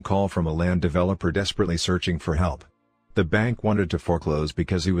call from a land developer desperately searching for help. The bank wanted to foreclose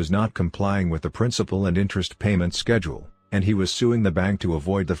because he was not complying with the principal and interest payment schedule, and he was suing the bank to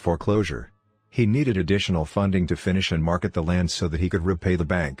avoid the foreclosure. He needed additional funding to finish and market the land so that he could repay the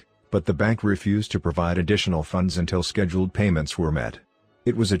bank, but the bank refused to provide additional funds until scheduled payments were met.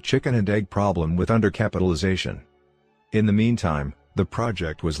 It was a chicken and egg problem with undercapitalization. In the meantime, the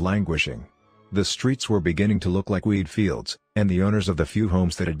project was languishing. The streets were beginning to look like weed fields, and the owners of the few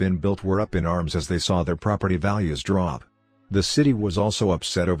homes that had been built were up in arms as they saw their property values drop. The city was also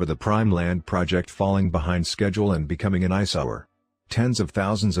upset over the prime land project falling behind schedule and becoming an eyesore. Tens of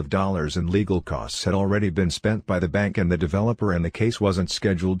thousands of dollars in legal costs had already been spent by the bank and the developer, and the case wasn't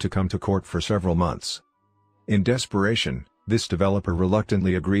scheduled to come to court for several months. In desperation, this developer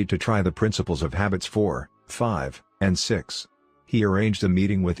reluctantly agreed to try the principles of Habits 4, 5, and 6. He arranged a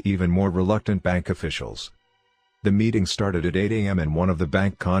meeting with even more reluctant bank officials. The meeting started at 8 a.m. in one of the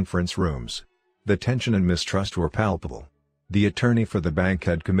bank conference rooms. The tension and mistrust were palpable. The attorney for the bank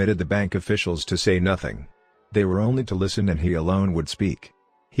had committed the bank officials to say nothing. They were only to listen, and he alone would speak.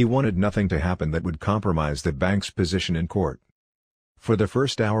 He wanted nothing to happen that would compromise the bank's position in court. For the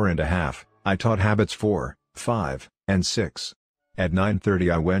first hour and a half, I taught Habits 4, 5, and 6. At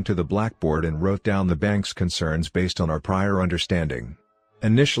 9:30 I went to the blackboard and wrote down the bank's concerns based on our prior understanding.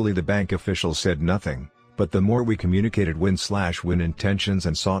 Initially the bank officials said nothing, but the more we communicated win-win intentions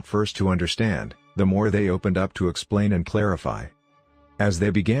and sought first to understand, the more they opened up to explain and clarify. As they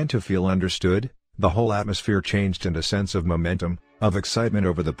began to feel understood, the whole atmosphere changed, and a sense of momentum, of excitement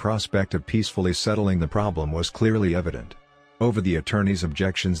over the prospect of peacefully settling the problem was clearly evident. Over the attorney's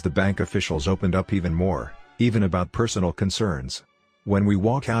objections, the bank officials opened up even more, even about personal concerns. When we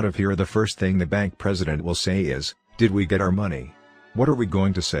walk out of here, the first thing the bank president will say is, "Did we get our money? What are we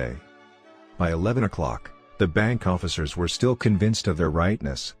going to say?" By 11 o'clock, the bank officers were still convinced of their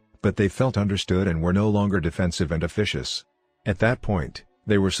rightness, but they felt understood and were no longer defensive and officious. At that point,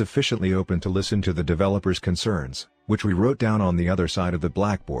 they were sufficiently open to listen to the developer's concerns, which we wrote down on the other side of the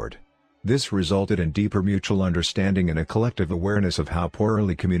blackboard. This resulted in deeper mutual understanding and a collective awareness of how poor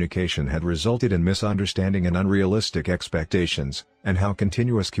early communication had resulted in misunderstanding and unrealistic expectations, and how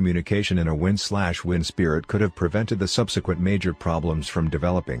continuous communication in a win-win spirit could have prevented the subsequent major problems from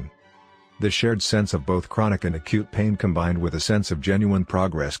developing. The shared sense of both chronic and acute pain combined with a sense of genuine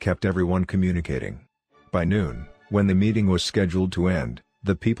progress kept everyone communicating. By noon, when the meeting was scheduled to end,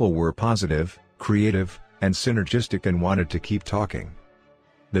 the people were positive, creative, and synergistic and wanted to keep talking.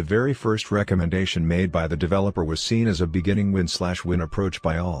 The very first recommendation made by the developer was seen as a beginning win-win approach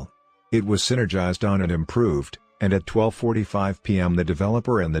by all. It was synergized on and improved, and at 12:45 p.m. the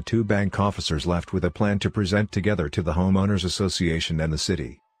developer and the two bank officers left with a plan to present together to the Homeowners Association and the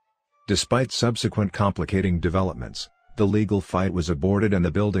city. Despite subsequent complicating developments, the legal fight was aborted and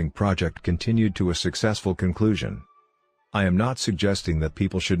the building project continued to a successful conclusion. I am not suggesting that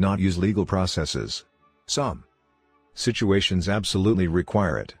people should not use legal processes. Some situations absolutely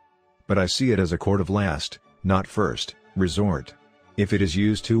require it. But I see it as a court of last, not first, resort. If it is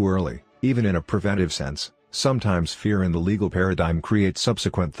used too early, even in a preventive sense, sometimes fear in the legal paradigm creates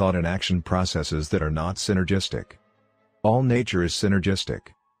subsequent thought and action processes that are not synergistic. All nature is synergistic.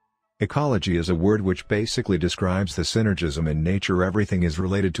 Ecology is a word which basically describes the synergism in nature. Everything is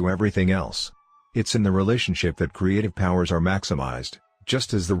related to everything else. It's in the relationship that creative powers are maximized,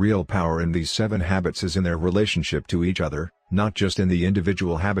 just as the real power in these 7 habits is in their relationship to each other, not just in the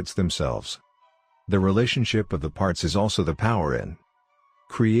individual habits themselves. The relationship of the parts is also the power in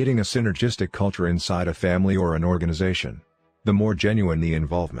creating a synergistic culture inside a family or an organization. The more genuine the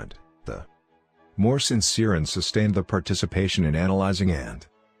involvement, the more sincere and sustained the participation in analyzing and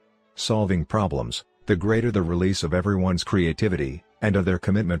solving problems, the greater the release of everyone's creativity, and of their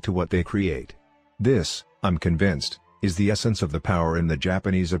commitment to what they create. This, I'm convinced, is the essence of the power in the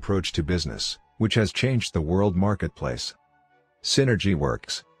Japanese approach to business, which has changed the world marketplace. Synergy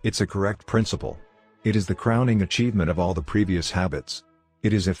works, it's a correct principle. It is the crowning achievement of all the previous habits.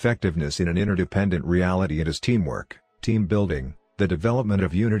 It is effectiveness in an interdependent reality. It is teamwork, team building, the development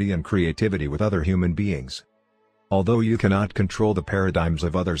of unity and creativity with other human beings. Although you cannot control the paradigms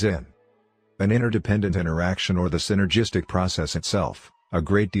of others in an interdependent interaction or the synergistic process itself, a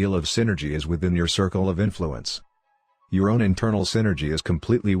great deal of synergy is within your circle of influence. Your own internal synergy is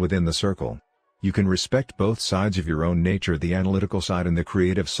completely within the circle. You can respect both sides of your own nature, the analytical side and the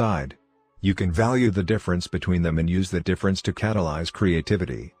creative side. You can value the difference between them and use that difference to catalyze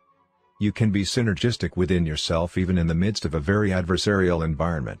creativity. You can be synergistic within yourself even in the midst of a very adversarial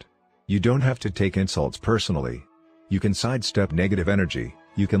environment. You don't have to take insults personally. You can sidestep negative energy,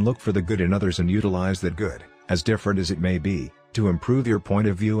 you can look for the good in others and utilize that good, as different as it may be, to improve your point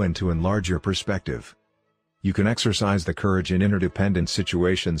of view and to enlarge your perspective. You can exercise the courage in interdependent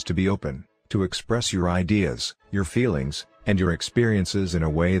situations to be open, to express your ideas, your feelings, and your experiences in a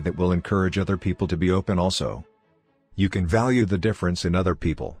way that will encourage other people to be open also. You can value the difference in other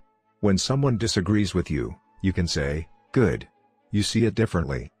people. When someone disagrees with you, you can say, "Good. You see it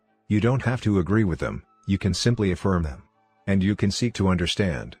differently." You don't have to agree with them, you can simply affirm them. And you can seek to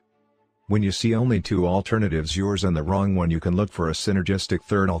understand. When you see only two alternatives, yours and the wrong one, you can look for a synergistic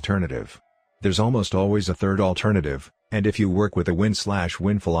third alternative. There's almost always a third alternative, and if you work with a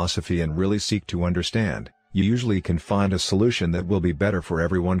win-slash-win philosophy and really seek to understand, you usually can find a solution that will be better for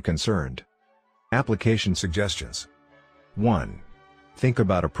everyone concerned. Application suggestions. 1. Think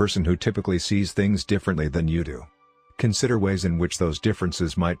about a person who typically sees things differently than you do. Consider ways in which those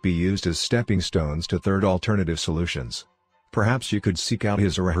differences might be used as stepping stones to third alternative solutions. Perhaps you could seek out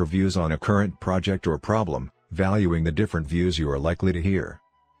his or her views on a current project or problem, valuing the different views you are likely to hear.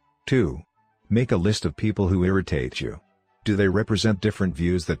 2. Make a list of people who irritate you. Do they represent different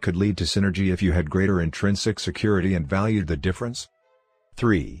views that could lead to synergy if you had greater intrinsic security and valued the difference?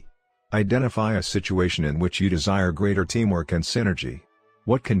 3. Identify a situation in which you desire greater teamwork and synergy.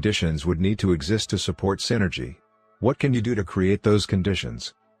 What conditions would need to exist to support synergy? What can you do to create those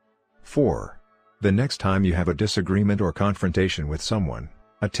conditions? 4. The next time you have a disagreement or confrontation with someone,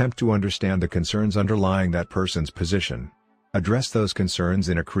 attempt to understand the concerns underlying that person's position. Address those concerns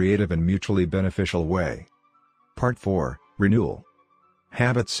in a creative and mutually beneficial way. Part 4, Renewal.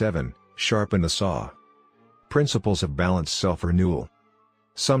 Habit 7, Sharpen the saw. Principles of balanced self-renewal.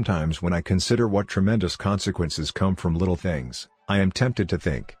 Sometimes when I consider what tremendous consequences come from little things, I am tempted to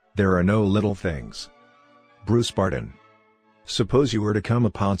think, there are no little things. Bruce Barton. Suppose you were to come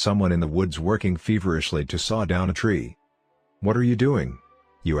upon someone in the woods working feverishly to saw down a tree. "What are you doing?"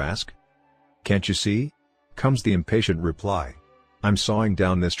 you ask. "Can't you see?" comes the impatient reply. "I'm sawing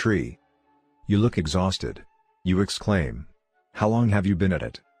down this tree." You look exhausted. You exclaim, "How long have you been at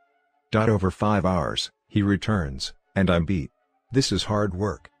it?" "Over 5 hours," he returns, "and I'm beat. This is hard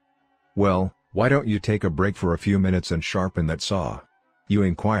work." "Well, why don't you take a break for a few minutes and sharpen that saw?" you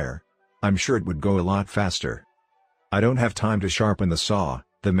inquire. "I'm sure it would go a lot faster." "I don't have time to sharpen the saw,"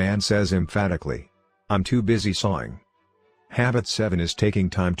 the man says emphatically. "I'm too busy sawing." Habit 7 is taking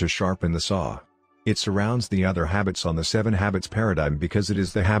time to sharpen the saw. It surrounds the other habits on the 7 habits paradigm because it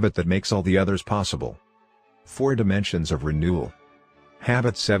is the habit that makes all the others possible. 4 dimensions of renewal.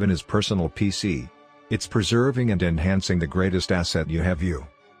 Habit 7 is personal PC. It's preserving and enhancing the greatest asset you have, you.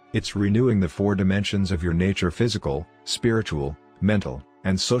 It's renewing the 4 dimensions of your nature: physical, spiritual, mental,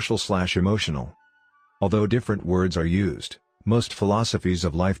 and social/emotional. Although different words are used, most philosophies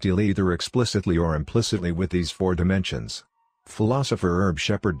of life deal either explicitly or implicitly with these 4 dimensions. Philosopher Herb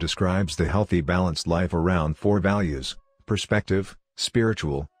Shepherd describes the healthy balanced life around 4 values: perspective,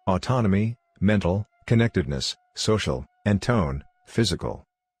 spiritual, autonomy, mental, connectedness, social, and tone, physical.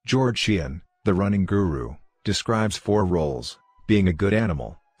 George Sheehan, the running guru, describes 4 roles: being a good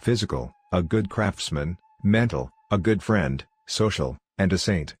animal, physical, a good craftsman, mental, a good friend, social, and a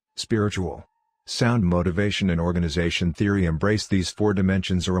saint, spiritual. Sound motivation and organization theory embrace these 4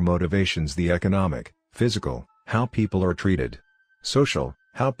 dimensions or motivations: the economic, physical, how people are treated; social,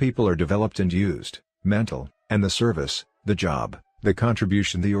 how people are developed and used; mental, and the service, the job, the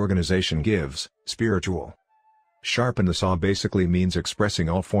contribution the organization gives; spiritual. Sharpen the saw basically means expressing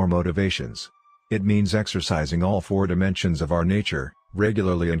all 4 motivations. It means exercising all 4 dimensions of our nature,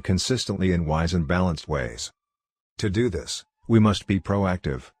 regularly and consistently in wise and balanced ways. To do this, we must be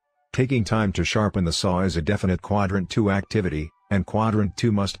proactive. Taking time to sharpen the saw is a definite Quadrant 2 activity, and Quadrant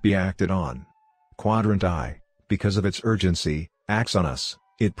 2 must be acted on. Quadrant I, because of its urgency, acts on us,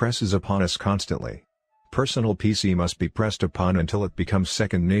 it presses upon us constantly. Personal PC must be pressed upon until it becomes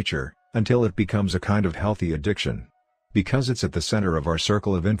second nature, until it becomes a kind of healthy addiction. Because it's at the center of our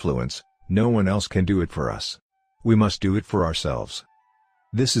circle of influence, no one else can do it for us. We must do it for ourselves.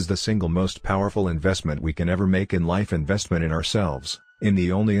 This is the single most powerful investment we can ever make in life: investment in ourselves, in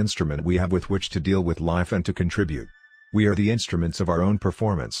the only instrument we have with which to deal with life and to contribute. We are the instruments of our own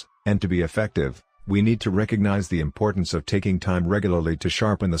performance, and to be effective, we need to recognize the importance of taking time regularly to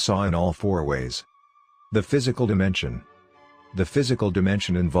sharpen the saw in all 4 ways. The physical dimension. The physical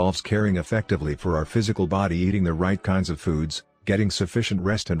dimension involves caring effectively for our physical body, eating the right kinds of foods, getting sufficient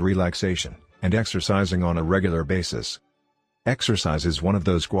rest and relaxation, and exercising on a regular basis. Exercise is one of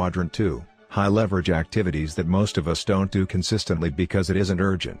those Quadrant 2, high-leverage activities that most of us don't do consistently because it isn't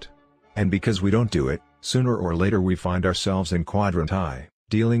urgent. And because we don't do it, sooner or later we find ourselves in Quadrant I,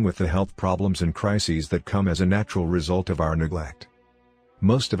 dealing with the health problems and crises that come as a natural result of our neglect.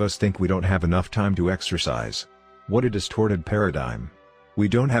 Most of us think we don't have enough time to exercise. What a distorted paradigm. We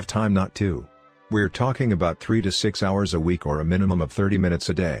don't have time not to. We're talking about 3 to 6 hours a week or a minimum of 30 minutes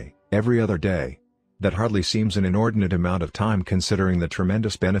a day, every other day. That hardly seems an inordinate amount of time considering the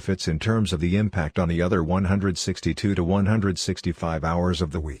tremendous benefits in terms of the impact on the other 162 to 165 hours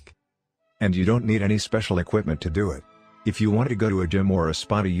of the week. And you don't need any special equipment to do it. If you want to go to a gym or a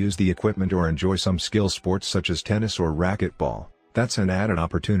spa to use the equipment or enjoy some skill sports such as tennis or racquetball, that's an added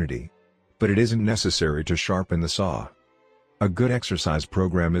opportunity. But it isn't necessary to sharpen the saw. A good exercise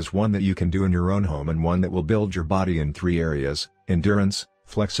program is one that you can do in your own home and one that will build your body in 3 areas: endurance,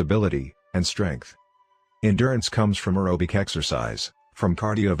 flexibility, and strength. Endurance comes from aerobic exercise, from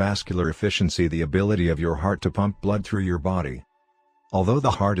cardiovascular efficiency, the ability of your heart to pump blood through your body. Although the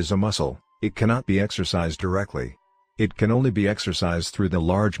heart is a muscle, it cannot be exercised directly. It can only be exercised through the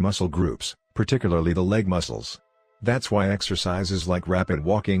large muscle groups, particularly the leg muscles. That's why exercises like rapid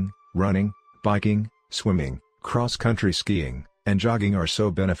walking, running, biking, swimming, cross-country skiing, and jogging are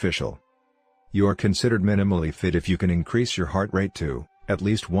so beneficial. You're considered minimally fit if you can increase your heart rate to at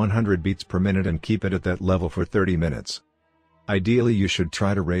least 100 beats per minute and keep it at that level for 30 minutes. Ideally, you should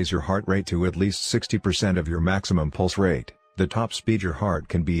try to raise your heart rate to at least 60% of your maximum pulse rate, the top speed your heart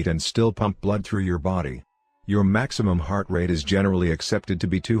can beat, and still pump blood through your body. Your maximum heart rate is generally accepted to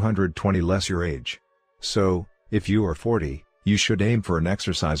be 220 less your age. So, if you are 40, you should aim for an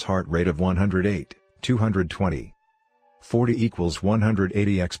exercise heart rate of 108, 220. 40 equals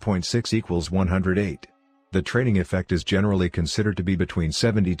 180 x 0.6 equals 108. The training effect is generally considered to be between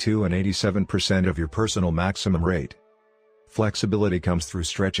 72 and 87% of your personal maximum rate. Flexibility comes through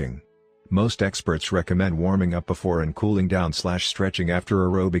stretching. Most experts recommend warming up before and cooling down/stretching after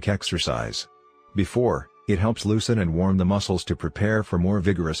aerobic exercise. Before, it helps loosen and warm the muscles to prepare for more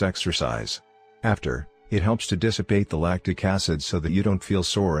vigorous exercise. After, it helps to dissipate the lactic acid so that you don't feel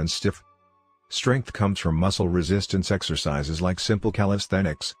sore and stiff. Strength comes from muscle resistance exercises like simple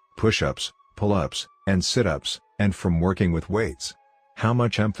calisthenics, push-ups, pull-ups, and sit-ups, and from working with weights. How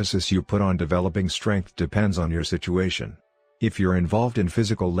much emphasis you put on developing strength depends on your situation. If you're involved in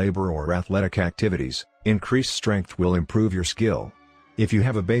physical labor or athletic activities, increased strength will improve your skill. If you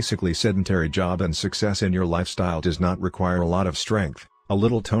have a basically sedentary job and success in your lifestyle does not require a lot of strength, a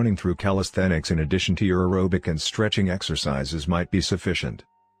little toning through calisthenics in addition to your aerobic and stretching exercises might be sufficient.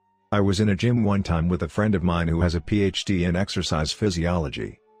 I was in a gym one time with a friend of mine who has a PhD in exercise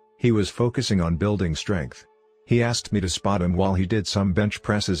physiology. He was focusing on building strength. He asked me to spot him while he did some bench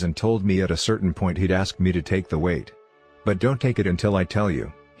presses and told me at a certain point he'd ask me to take the weight. "But don't take it until I tell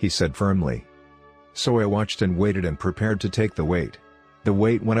you," he said firmly. So I watched and waited and prepared to take the weight. The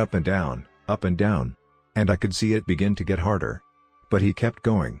weight went up and down, and I could see it begin to get harder. But he kept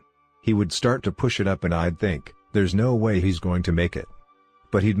going. He would start to push it up and I'd think, there's no way he's going to make it.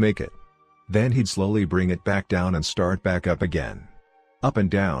 But he'd make it. Then he'd slowly bring it back down and start back up again. Up and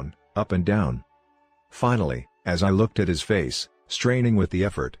down, up and down. Finally, as I looked at his face, straining with the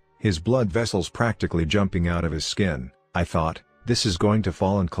effort, his blood vessels practically jumping out of his skin, I thought, this is going to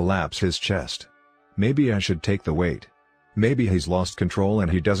fall and collapse his chest. Maybe I should take the weight. Maybe he's lost control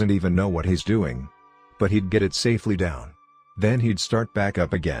and he doesn't even know what he's doing. But he'd get it safely down. Then he'd start back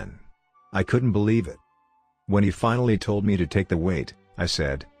up again. I couldn't believe it. When he finally told me to take the weight, I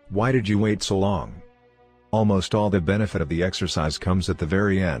said, "Why did you wait so long?" "Almost all the benefit of the exercise comes at the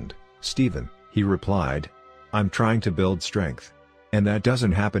very end, Stephen," he replied. "I'm trying to build strength. And that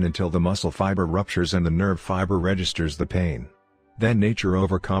doesn't happen until the muscle fiber ruptures and the nerve fiber registers the pain. Then nature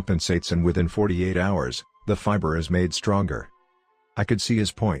overcompensates and within 48 hours, the fiber is made stronger." I could see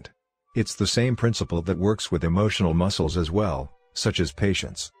his point. It's the same principle that works with emotional muscles as well, such as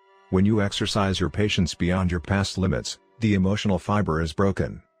patience. When you exercise your patience beyond your past limits, the emotional fiber is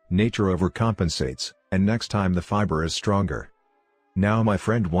broken, nature overcompensates, and next time the fiber is stronger. Now my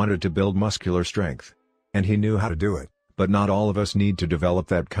friend wanted to build muscular strength. And he knew how to do it, but not all of us need to develop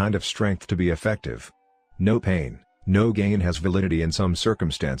that kind of strength to be effective. No pain, no gain has validity in some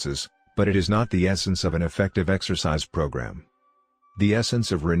circumstances, but it is not the essence of an effective exercise program. The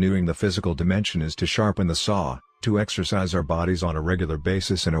essence of renewing the physical dimension is to sharpen the saw, to exercise our bodies on a regular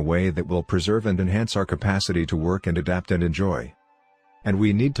basis in a way that will preserve and enhance our capacity to work and adapt and enjoy. And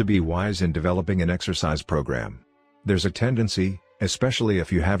we need to be wise in developing an exercise program. There's a tendency, especially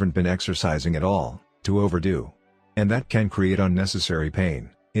if you haven't been exercising at all, to overdo. And that can create unnecessary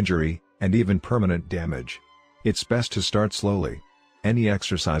pain, injury, and even permanent damage. It's best to start slowly. Any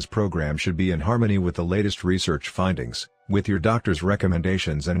exercise program should be in harmony with the latest research findings, with your doctor's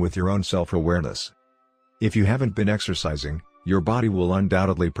recommendations and with your own self-awareness. If you haven't been exercising, your body will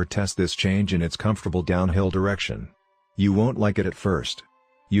undoubtedly protest this change in its comfortable downhill direction. You won't like it at first.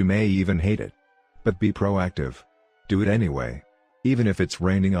 You may even hate it. But be proactive. do it anyway. Even if it's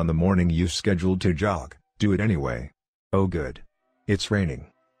raining on the morning you scheduled to jog, do it anyway. Oh good. It's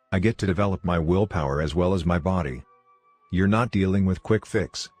raining. I get to develop my willpower as well as my body. You're not dealing with quick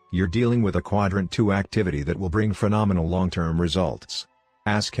fix, you're dealing with a quadrant 2 activity that will bring phenomenal long-term results.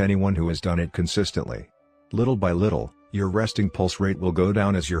 Ask anyone who has done it consistently. Little by little, your resting pulse rate will go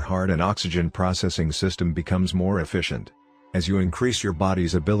down as your heart and oxygen processing system becomes more efficient. As you increase your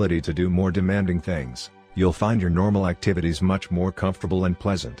body's ability to do more demanding things, you'll find your normal activities much more comfortable and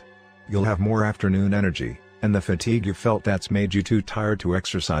pleasant. You'll have more afternoon energy, and the fatigue you felt that's made you too tired to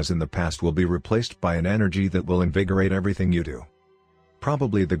exercise in the past will be replaced by an energy that will invigorate everything you do.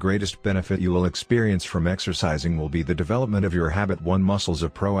 Probably the greatest benefit you will experience from exercising will be the development of your habit 1 muscles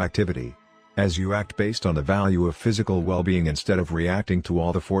of proactivity. As you act based on the value of physical well-being instead of reacting to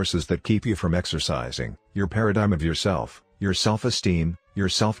all the forces that keep you from exercising, your paradigm of yourself, your self-esteem, your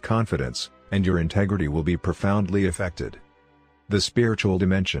self-confidence, and your integrity will be profoundly affected. The spiritual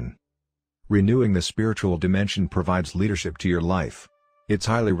dimension. Renewing the spiritual dimension provides leadership to your life. It's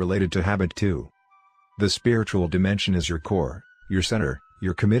highly related to habit 2. The spiritual dimension is your core, your center,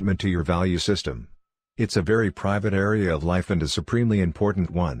 your commitment to your value system. It's a very private area of life and a supremely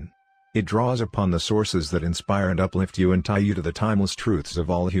important one. It draws upon the sources that inspire and uplift you and tie you to the timeless truths of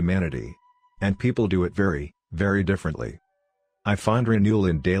all humanity. And people do it very, very differently. I find renewal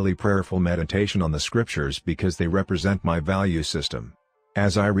in daily prayerful meditation on the scriptures because they represent my value system.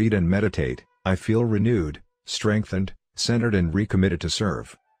 As I read and meditate, I feel renewed, strengthened, centered and recommitted to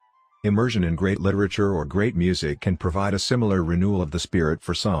serve. Immersion in great literature or great music can provide a similar renewal of the spirit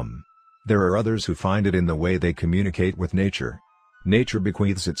for some. There are others who find it in the way they communicate with nature. Nature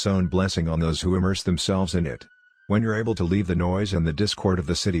bequeaths its own blessing on those who immerse themselves in it. When you're able to leave the noise and the discord of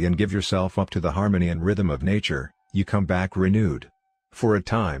the city and give yourself up to the harmony and rhythm of nature, you come back renewed. For a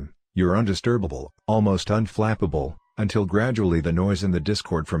time, you're undisturbable, almost unflappable, until gradually the noise and the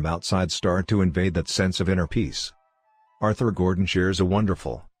discord from outside start to invade that sense of inner peace. Arthur Gordon shares a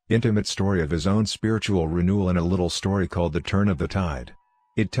wonderful, intimate story of his own spiritual renewal in a little story called The Turn of the Tide.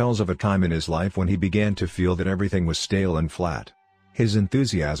 It tells of a time in his life when he began to feel that everything was stale and flat. His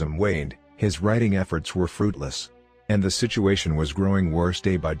enthusiasm waned, his writing efforts were fruitless, and the situation was growing worse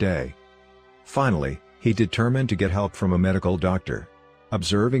day by day. Finally, he determined to get help from a medical doctor.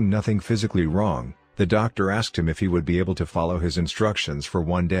 Observing nothing physically wrong, the doctor asked him if he would be able to follow his instructions for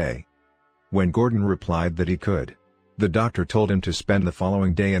one day. When Gordon replied that he could, the doctor told him to spend the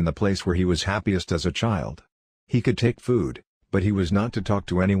following day in the place where he was happiest as a child. He could take food, but he was not to talk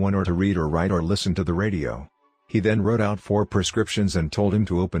to anyone or to read or write or listen to the radio. He then wrote out 4 prescriptions and told him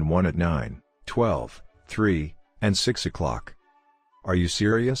to open one at 9, 12, 3, and 6 o'clock. "Are you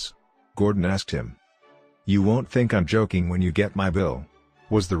serious?" Gordon asked him. "You won't think I'm joking when you get my bill,"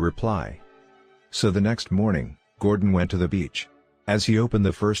 was the reply. So the next morning, Gordon went to the beach. As he opened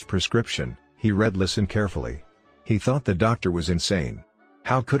the first prescription, he read "Listen carefully." He thought the doctor was insane.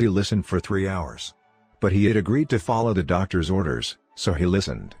 How could he listen for 3 hours? But he had agreed to follow the doctor's orders, so he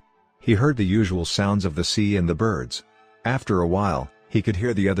listened. He heard the usual sounds of the sea and the birds. After a while, he could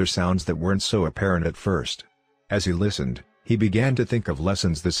hear the other sounds that weren't so apparent at first. As he listened, he began to think of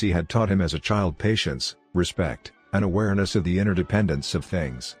lessons the sea had taught him as a child: patience, respect, and awareness of the interdependence of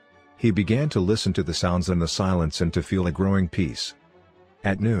things. He began to listen to the sounds and the silence and to feel a growing peace.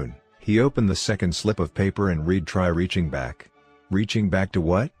 At noon, he opened the second slip of paper and "Try reaching back." Reaching back to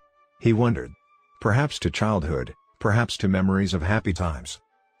what? He wondered. Perhaps to childhood, perhaps to memories of happy times.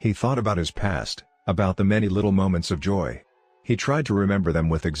 He thought about his past, about the many little moments of joy. He tried to remember them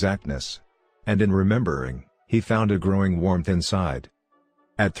with exactness. And in remembering, he found a growing warmth inside.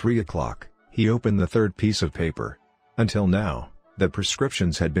 At 3 o'clock, he opened the third piece of paper. Until now, the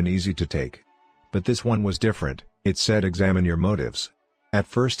prescriptions had been easy to take. But this one was different. It said "Examine your motives." At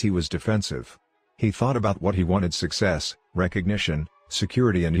first he was defensive. He thought about what he wanted: success, recognition,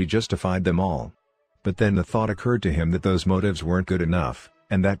 security, and he justified them all. But then the thought occurred to him that those motives weren't good enough,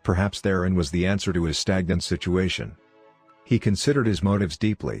 and that perhaps therein was the answer to his stagnant situation. He considered his motives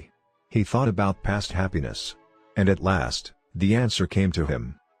deeply. He thought about past happiness. And at last, the answer came to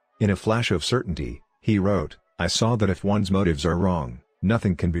him. In a flash of certainty, he wrote, "I saw that if one's motives are wrong,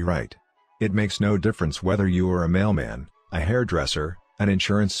 nothing can be right. It makes no difference whether you are a mailman, a hairdresser, an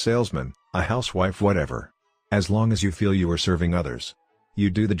insurance salesman, a housewife, whatever. As long as you feel you are serving others, you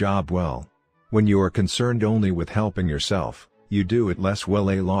do the job well. When you are concerned only with helping yourself, you do it less well.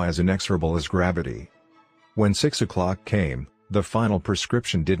 A law as inexorable as gravity." When 6 o'clock came, the final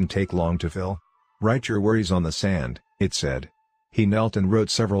prescription didn't take long to fill. "Write your worries on the sand," it said. He knelt and wrote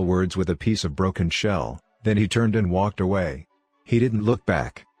several words with a piece of broken shell, then he turned and walked away. He didn't look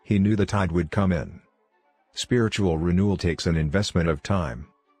back. He knew the tide would come in. Spiritual renewal takes an investment of time.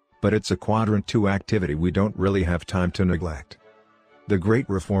 But it's a quadrant 2 activity we don't really have time to neglect. The great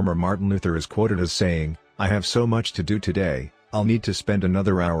reformer Martin Luther is quoted as saying, "I have so much to do today, I'll need to spend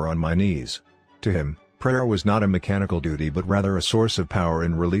another hour on my knees." To him, prayer was not a mechanical duty but rather a source of power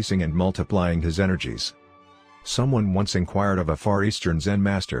in releasing and multiplying his energies. Someone once inquired of a Far Eastern Zen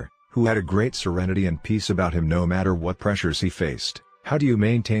master, who had a great serenity and peace about him no matter what pressures he faced, "How do you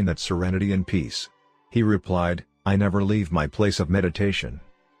maintain that serenity and peace?" He replied, "I never leave my place of meditation."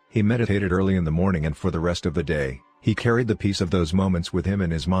 He meditated early in the morning and for the rest of the day, he carried the peace of those moments with him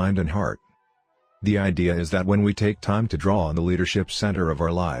in his mind and heart. The idea is that when we take time to draw on the leadership center of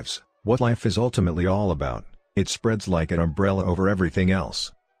our lives, what life is ultimately all about, it spreads like an umbrella over everything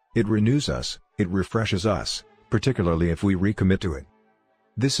else. It renews us, it refreshes us, particularly if we recommit to it.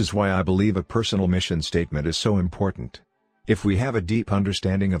 This is why I believe a personal mission statement is so important. If we have a deep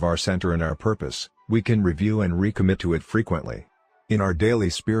understanding of our center and our purpose, we can review and recommit to it frequently. In our daily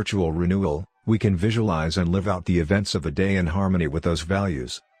spiritual renewal, we can visualize and live out the events of the day in harmony with those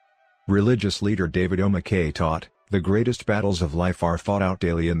values. Religious leader David O. McKay taught, "The greatest battles of life are fought out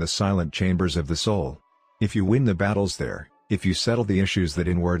daily in the silent chambers of the soul." If you win the battles there, if you settle the issues that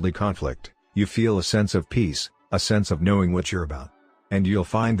inwardly conflict, you feel a sense of peace, a sense of knowing what you're about. And you'll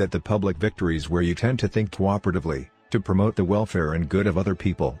find that the public victories where you tend to think cooperatively, to promote the welfare and good of other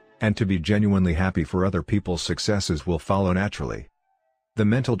people, and to be genuinely happy for other people's successes will follow naturally. The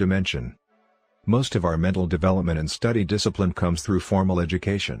mental dimension. Most of our mental development and study discipline comes through formal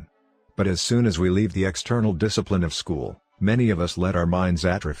education. But as soon as we leave the external discipline of school, many of us let our minds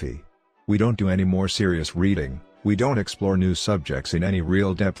atrophy. We don't do any more serious reading, we don't explore new subjects in any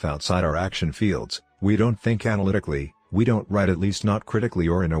real depth outside our action fields, we don't think analytically, we don't write, at least not critically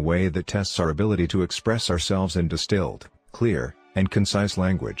or in a way that tests our ability to express ourselves in distilled, clear, and concise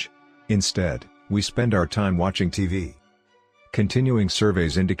language. Instead, we spend our time watching TV. Continuing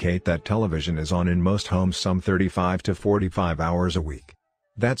surveys indicate that television is on in most homes some 35 to 45 hours a week.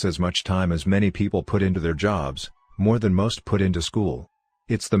 That's as much time as many people put into their jobs, more than most put into school.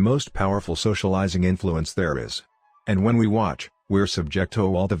 It's the most powerful socializing influence there is. And when we watch, we're subject to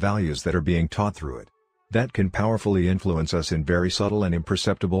all the values that are being taught through it. That can powerfully influence us in very subtle and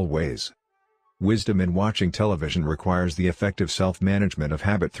imperceptible ways. Wisdom in watching television requires the effective self-management of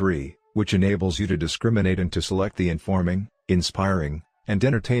habit 3, which enables you to discriminate and to select the informing, inspiring, and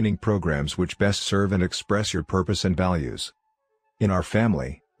entertaining programs which best serve and express your purpose and values. In our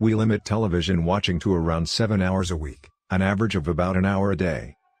family, we limit television watching to around 7 hours a week, an average of about an hour a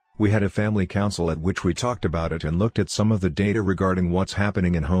day. We had a family council at which we talked about it and looked at some of the data regarding what's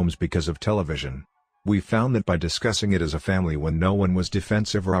happening in homes because of television. We found that by discussing it as a family when no one was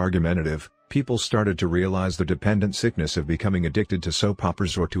defensive or argumentative, people started to realize the dependent sickness of becoming addicted to soap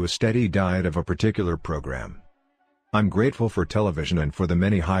operas or to a steady diet of a particular program. I'm grateful for television and for the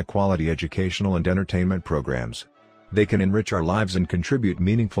many high-quality educational and entertainment programs. They can enrich our lives and contribute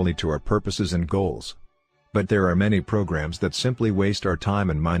meaningfully to our purposes and goals. But there are many programs that simply waste our time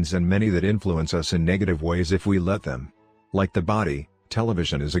and minds, and many that influence us in negative ways if we let them. Like the body,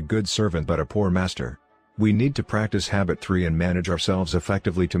 television is a good servant but a poor master. We need to practice habit 3 and manage ourselves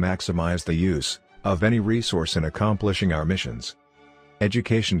effectively to maximize the use of any resource in accomplishing our missions.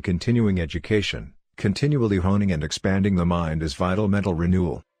 Education. Continuing education, continually honing and expanding the mind is vital mental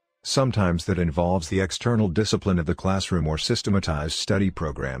renewal. Sometimes that involves the external discipline of the classroom or systematized study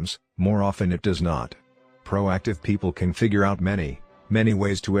programs, more often it does not. Proactive people can figure out many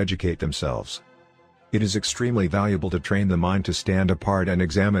ways to educate themselves. It is extremely valuable to train the mind to stand apart and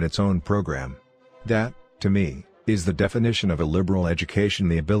examine its own program. That, to me, is the definition of a liberal education: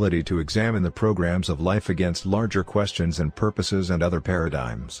 the ability to examine the programs of life against larger questions and purposes and other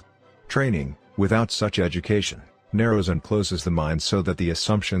paradigms. Training, without such education, narrows and closes the mind so that the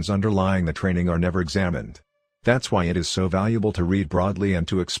assumptions underlying the training are never examined. That's why it is so valuable to read broadly and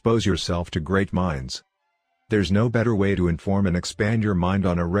to expose yourself to great minds. There's no better way to inform and expand your mind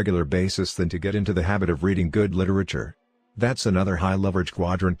on a regular basis than to get into the habit of reading good literature. That's another high-leverage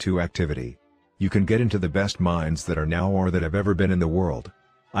quadrant 2 activity. You can get into the best minds that are now or that have ever been in the world.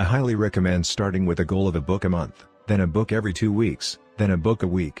 I highly recommend starting with a goal of a book a month, then a book every 2 weeks, then a book a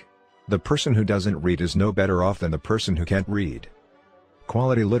week. The person who doesn't read is no better off than the person who can't read.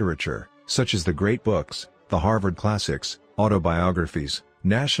 Quality literature, such as the great books, the Harvard classics, autobiographies,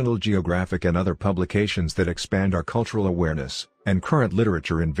 National Geographic and other publications that expand our cultural awareness, and current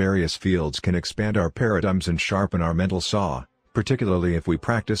literature in various fields can expand our paradigms and sharpen our mental saw, particularly if we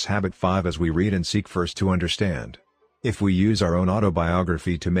practice habit 5 as we read and seek first to understand. If we use our own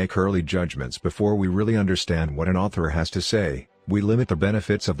autobiography to make early judgments before we really understand what an author has to say, we limit the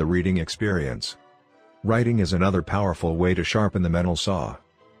benefits of the reading experience. Writing is another powerful way to sharpen the mental saw.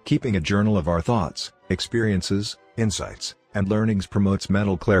 Keeping a journal of our thoughts, experiences, insights, and learnings promotes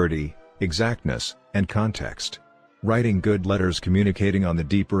mental clarity, exactness, and context. Writing good letters communicating on the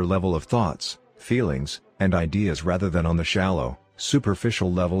deeper level of thoughts, feelings, and ideas rather than on the shallow,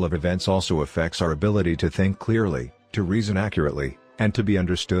 superficial level of events also affects our ability to think clearly, to reason accurately, and to be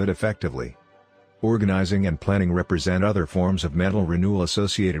understood effectively. Organizing and planning represent other forms of mental renewal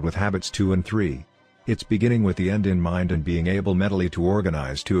associated with habits 2 and 3. It's beginning with the end in mind and being able mentally to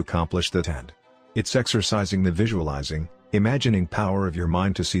organize to accomplish that end. It's exercising the visualizing, imagining power of your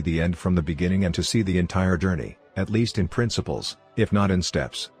mind to see the end from the beginning and to see the entire journey, at least in principles, if not in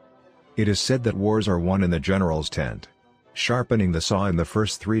steps. It is said that wars are won in the general's tent. Sharpening the saw in the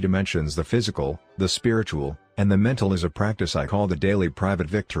first 3 dimensions, the physical, the spiritual, and the mental, is a practice I call the daily private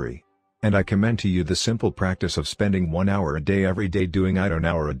victory. And I commend to you the simple practice of spending 1 hour a day every day doing it, an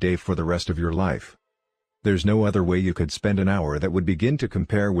hour a day for the rest of your life. There's no other way you could spend an hour that would begin to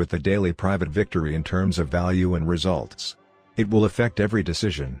compare with the daily private victory in terms of value and results. It will affect every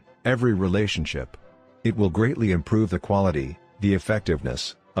decision, every relationship. It will greatly improve the quality, the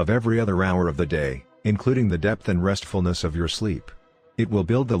effectiveness, of every other hour of the day, including the depth and restfulness of your sleep. It will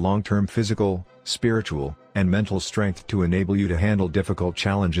build the long-term physical, spiritual, and mental strength to enable you to handle difficult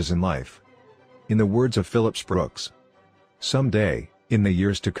challenges in life. In the words of Phillips Brooks, "Someday, in the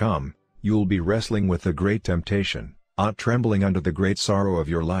years to come, you'll be wrestling with the great temptation, trembling under the great sorrow of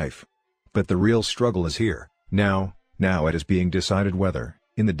your life. But the real struggle is here, now it is being decided whether,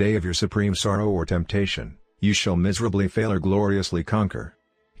 in the day of your supreme sorrow or temptation, you shall miserably fail or gloriously conquer.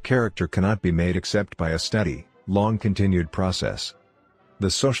 Character cannot be made except by a steady, long-continued process."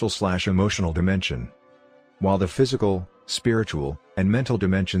 The social/emotional dimension. While the physical, spiritual, and mental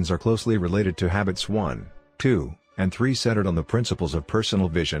dimensions are closely related to habits 1, 2, and 3 centered on the principles of personal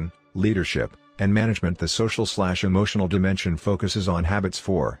vision, leadership, and management, the social/emotional dimension focuses on habits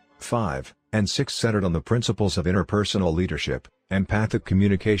 4, 5, and 6 centered on the principles of interpersonal leadership, empathic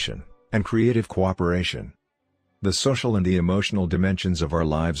communication, and creative cooperation. The social and the emotional dimensions of our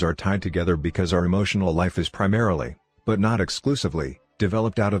lives are tied together because our emotional life is primarily, but not exclusively,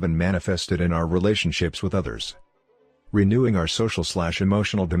 developed out of and manifested in our relationships with others. Renewing our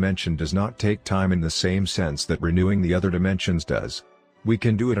social/emotional dimension does not take time in the same sense that renewing the other dimensions does. We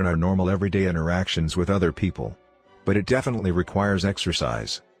can do it in our normal everyday interactions with other people. But it definitely requires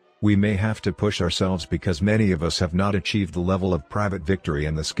exercise. We may have to push ourselves because many of us have not achieved the level of private victory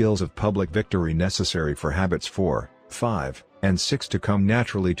and the skills of public victory necessary for habits 4, 5, and 6 to come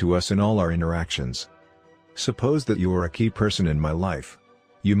naturally to us in all our interactions. Suppose that you are a key person in my life.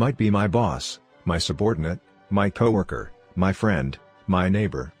 You might be my boss, my subordinate, my coworker, my friend, my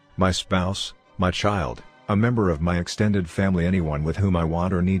neighbor, my spouse, my child, a member of my extended family, anyone with whom I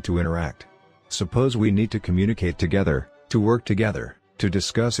want or need to interact. Suppose we need to communicate together, to work together, to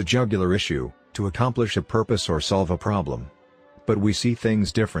discuss a jugular issue, to accomplish a purpose or solve a problem. But we see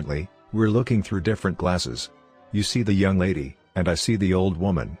things differently, we're looking through different glasses. You see the young lady, and I see the old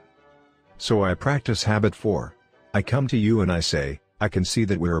woman. So I practice habit 4. I come to you and I say, I can see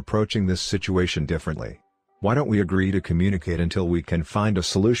that we're approaching this situation differently. Why don't we agree to communicate until we can find a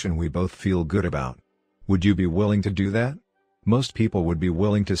solution we both feel good about? Would you be willing to do that? Most people would be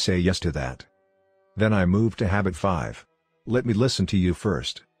willing to say yes to that. Then I move to habit 5. Let me listen to you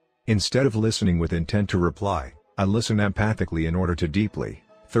first. Instead of listening with intent to reply, I listen empathically in order to deeply,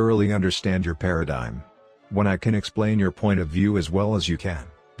 thoroughly understand your paradigm. When I can explain your point of view as well as you can,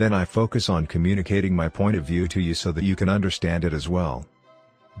 then I focus on communicating my point of view to you so that you can understand it as well.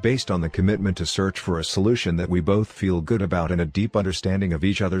 Based on the commitment to search for a solution that we both feel good about and a deep understanding of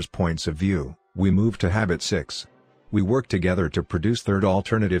each other's points of view, we move to habit 6. We work together to produce third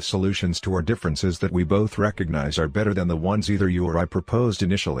alternative solutions to our differences that we both recognize are better than the ones either you or I proposed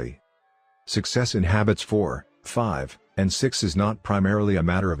initially. Success in habits 4, 5, and 6 is not primarily a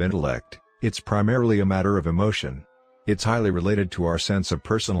matter of intellect, it's primarily a matter of emotion. It's highly related to our sense of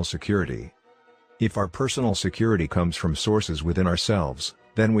personal security. If our personal security comes from sources within ourselves,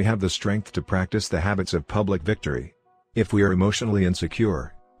 then we have the strength to practice the habits of public victory. If we are emotionally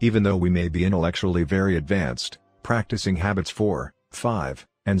insecure, even though we may be intellectually very advanced, practicing habits 4, 5,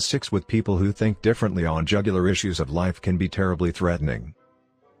 and 6 with people who think differently on jugular issues of life can be terribly threatening.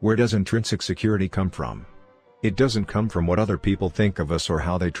 Where does intrinsic security come from? It doesn't come from what other people think of us or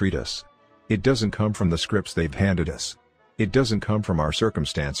how they treat us. It doesn't come from the scripts they've handed us. It doesn't come from our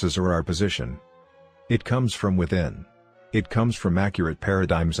circumstances or our position. It comes from within. It comes from accurate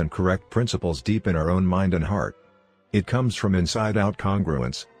paradigms and correct principles deep in our own mind and heart. It comes from inside-out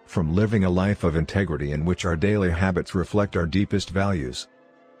congruence, from living a life of integrity in which our daily habits reflect our deepest values.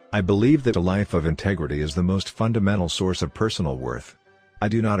 I believe that a life of integrity is the most fundamental source of personal worth. I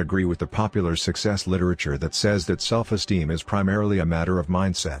do not agree with the popular success literature that says that self-esteem is primarily a matter of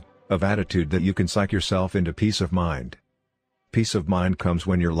mindset, of attitude that you can psych yourself into peace of mind. Peace of mind comes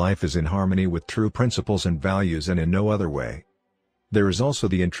when your life is in harmony with true principles and values and in no other way. There is also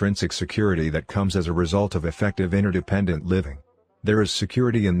the intrinsic security that comes as a result of effective interdependent living. There is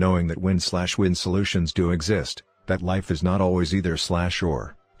security in knowing that win-win solutions do exist, that life is not always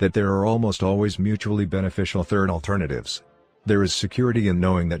either/or, that there are almost always mutually beneficial third alternatives. There is security in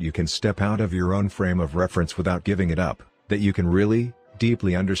knowing that you can step out of your own frame of reference without giving it up, that you can really,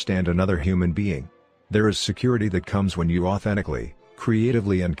 deeply understand another human being. There is security that comes when you authentically,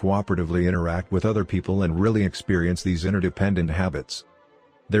 creatively and cooperatively interact with other people and really experience these interdependent habits.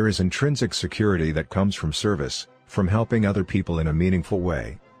 There is intrinsic security that comes from service, from helping other people in a meaningful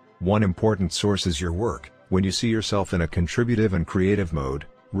way. One important source is your work, when you see yourself in a contributive and creative mode,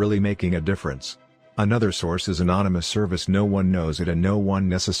 really making a difference. Another source is anonymous service. No one knows it and no one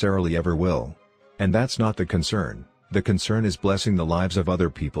necessarily ever will. And that's not the concern. The concern is blessing the lives of other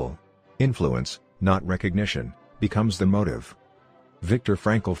people. Influence, not recognition, becomes the motive. Viktor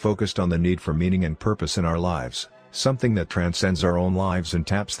Frankl focused on the need for meaning and purpose in our lives, something that transcends our own lives and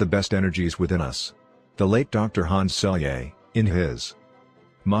taps the best energies within us. The late Dr. Hans Selye, in his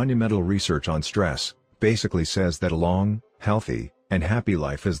monumental research on stress, basically says that a long, healthy, and happy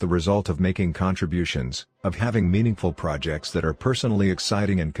life is the result of making contributions, of having meaningful projects that are personally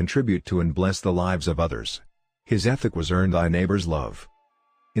exciting and contribute to and bless the lives of others. His ethic was earn thy neighbor's love.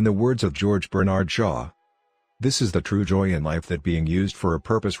 In the words of George Bernard Shaw, this is the true joy in life, that being used for a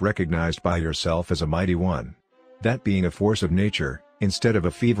purpose recognized by yourself as a mighty one. That being a force of nature, instead of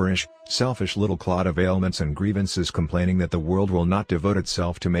a feverish, selfish little clod of ailments and grievances complaining that the world will not devote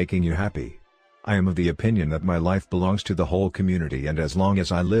itself to making you happy. I am of the opinion that my life belongs to the whole community, and as long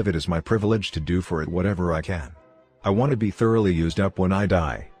as I live it is my privilege to do for it whatever I can. I want to be thoroughly used up when I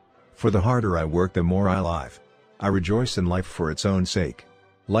die. For the harder I work the more I live. I rejoice in life for its own sake.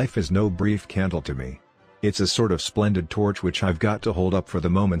 Life is no brief candle to me. It's a sort of splendid torch which I've got to hold up for the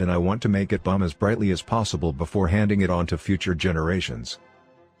moment, and I want to make it burn as brightly as possible before handing it on to future generations.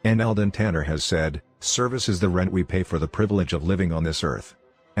 And Eldon Tanner has said, service is the rent we pay for the privilege of living on this earth.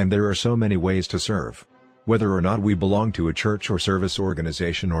 And there are so many ways to serve. Whether or not we belong to a church or service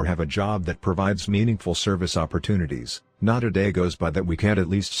organization or have a job that provides meaningful service opportunities, not a day goes by that we can't at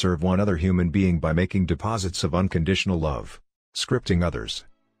least serve one other human being by making deposits of unconditional love. Scripting others.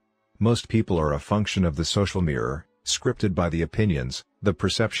 Most people are a function of the social mirror, scripted by the opinions, the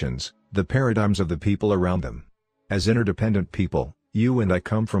perceptions, the paradigms of the people around them. As interdependent people, you and I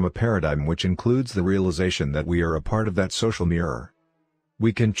come from a paradigm which includes the realization that we are a part of that social mirror.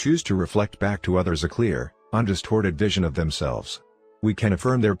 We can choose to reflect back to others a clear, undistorted vision of themselves. We can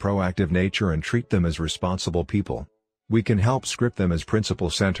affirm their proactive nature and treat them as responsible people. We can help script them as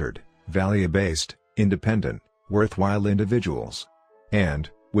principle-centered, value-based, independent, worthwhile individuals. And,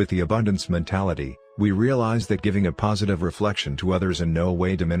 with the abundance mentality, we realize that giving a positive reflection to others in no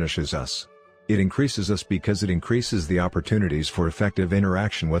way diminishes us. It increases us because it increases the opportunities for effective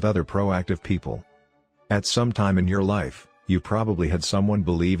interaction with other proactive people. At some time in your life, you probably had someone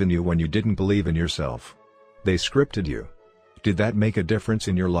believe in you when you didn't believe in yourself. They scripted you. Did that make a difference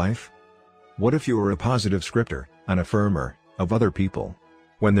in your life? What if you were a positive scripter, an affirmer, of other people?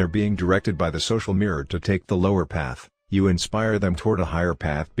 When they're being directed by the social mirror to take the lower path, you inspire them toward a higher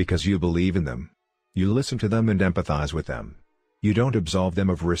path because you believe in them. You listen to them and empathize with them. You don't absolve them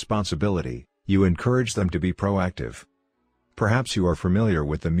of responsibility, you encourage them to be proactive. Perhaps you are familiar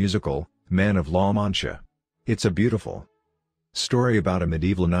with the musical, Man of La Mancha. It's a beautiful story about a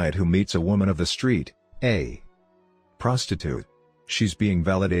medieval knight who meets a woman of the street, a prostitute. She's being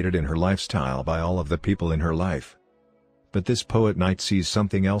validated in her lifestyle by all of the people in her life. But this poet knight sees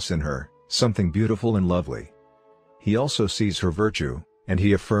something else in her, something beautiful and lovely. He also sees her virtue, and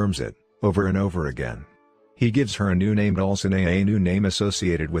he affirms it, over and over again. He gives her a new name, Dulcinea, a new name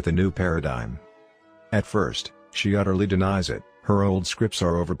associated with a new paradigm. At first, she utterly denies it, her old scripts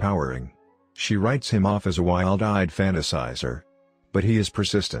are overpowering. She writes him off as a wild-eyed fantasizer. But he is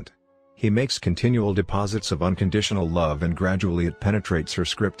persistent. He makes continual deposits of unconditional love, and gradually it penetrates her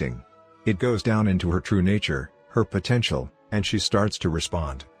scripting. It goes down into her true nature, her potential, and she starts to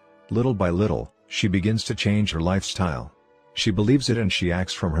respond. Little by little, she begins to change her lifestyle. She believes it and she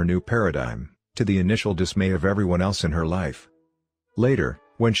acts from her new paradigm, to the initial dismay of everyone else in her life. Later,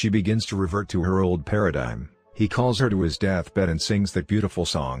 when she begins to revert to her old paradigm, he calls her to his deathbed and sings that beautiful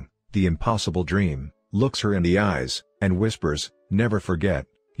song, The Impossible Dream, looks her in the eyes, and whispers, "Never forget,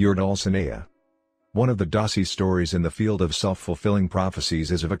 your Dulcinea." One of the Dossie stories in the field of self-fulfilling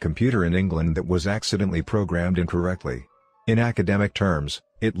prophecies is of a computer in England that was accidentally programmed incorrectly. In academic terms,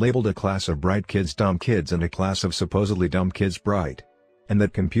 it labeled a class of bright kids dumb kids and a class of supposedly dumb kids bright. And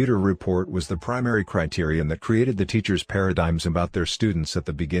that computer report was the primary criterion that created the teachers' paradigms about their students at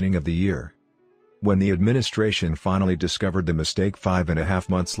the beginning of the year. When the administration finally discovered the mistake 5.5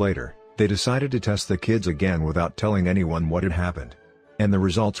 months later, they decided to test the kids again without telling anyone what had happened. And the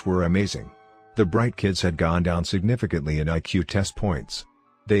results were amazing. The bright kids had gone down significantly in IQ test points.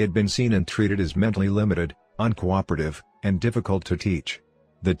 They had been seen and treated as mentally limited, uncooperative, and difficult to teach.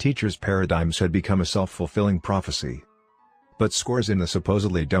 The teachers' paradigms had become a self-fulfilling prophecy. But scores in the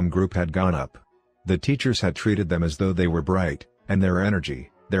supposedly dumb group had gone up. The teachers had treated them as though they were bright, and their energy,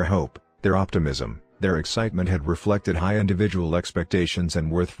 their hope, their optimism, their excitement had reflected high individual expectations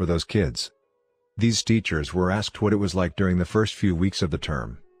and worth for those kids. These teachers were asked what it was like during the first few weeks of the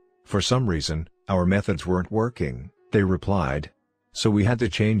term. For some reason, our methods weren't working, they replied. So we had to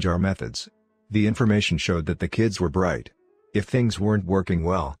change our methods. The information showed that the kids were bright. If things weren't working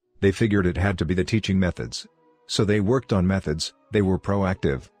well, they figured it had to be the teaching methods. So they worked on methods, they were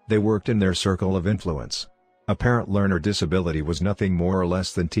proactive, they worked in their circle of influence. Apparent learner disability was nothing more or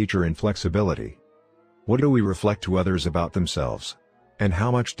less than teacher inflexibility. What do we reflect to others about themselves? And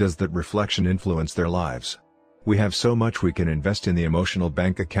how much does that reflection influence their lives? We have so much we can invest in the emotional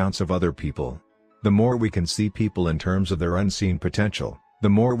bank accounts of other people. The more we can see people in terms of their unseen potential, the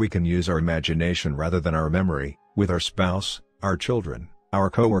more we can use our imagination rather than our memory, with our spouse, our children,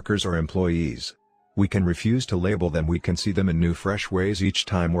 our coworkers or employees. We can refuse to label them, we can see them in new fresh ways each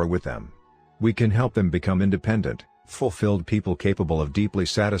time we're with them. We can help them become independent, fulfilled people capable of deeply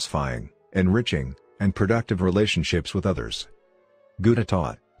satisfying, enriching, and productive relationships with others. Buddha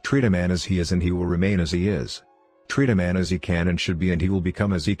taught, treat a man as he is and he will remain as he is. Treat a man as he can and should be and he will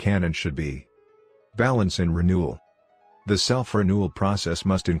become as he can and should be. Balance and renewal. The self-renewal process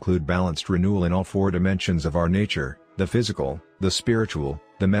must include balanced renewal in all four dimensions of our nature, the physical, the spiritual,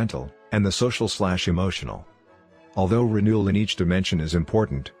 the mental, and the social/emotional. Although renewal in each dimension is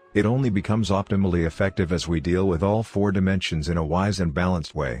important, it only becomes optimally effective as we deal with all four dimensions in a wise and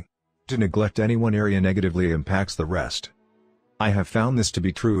balanced way. To neglect any one area negatively impacts the rest. I have found this to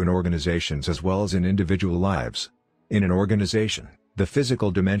be true in organizations as well as in individual lives. In an organization, the physical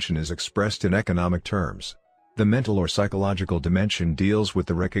dimension is expressed in economic terms. The mental or psychological dimension deals with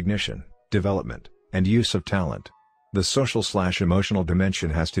the recognition, development, and use of talent. The social/emotional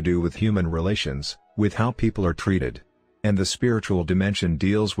dimension has to do with human relations, with how people are treated. And the spiritual dimension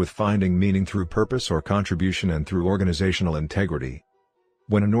deals with finding meaning through purpose or contribution and through organizational integrity.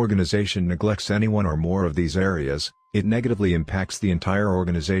 When an organization neglects any one or more of these areas, it negatively impacts the entire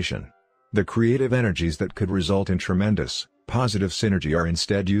organization. The creative energies that could result in tremendous, positive synergy are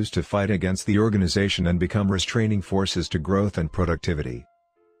instead used to fight against the organization and become restraining forces to growth and productivity.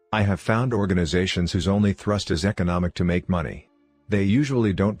 I have found organizations whose only thrust is economic to make money. They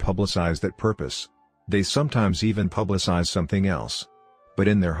usually don't publicize that purpose. They sometimes even publicize something else. But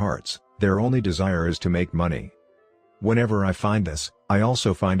in their hearts, their only desire is to make money. Whenever I find this, I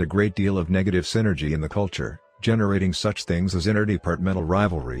also find a great deal of negative synergy in the culture, generating such things as interdepartmental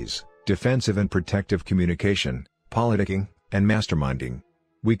rivalries, defensive and protective communication, politicking, and masterminding.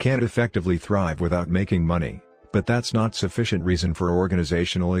 We can't effectively thrive without making money, but that's not sufficient reason for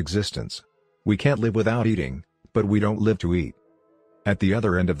organizational existence. We can't live without eating, but we don't live to eat. At the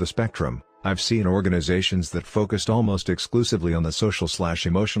other end of the spectrum, I've seen organizations that focused almost exclusively on the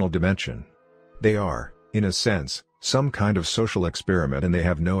social/emotional dimension. They are, in a sense, some kind of social experiment and they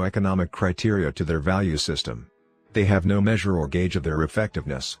have no economic criteria to their value system. They have no measure or gauge of their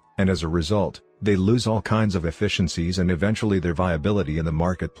effectiveness, and as a result, they lose all kinds of efficiencies and eventually their viability in the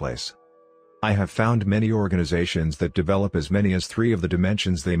marketplace. I have found many organizations that develop as many as 3 of the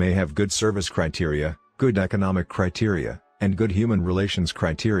dimensions. They may have good service criteria, good economic criteria, and good human relations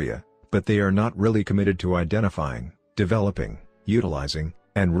criteria, but they are not really committed to identifying, developing, utilizing,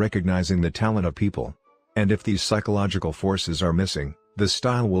 and recognizing the talent of people. And if these psychological forces are missing, the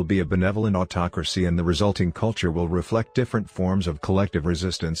style will be a benevolent autocracy and the resulting culture will reflect different forms of collective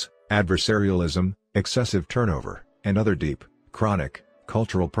resistance, adversarialism, excessive turnover, and other deep, chronic,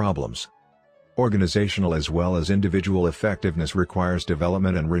 cultural problems. Organizational as well as individual effectiveness requires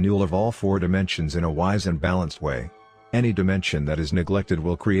development and renewal of all 4 dimensions in a wise and balanced way. Any dimension that is neglected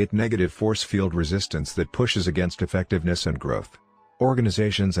will create negative force field resistance that pushes against effectiveness and growth.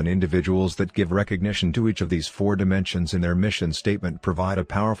 Organizations and individuals that give recognition to each of these 4 dimensions in their mission statement provide a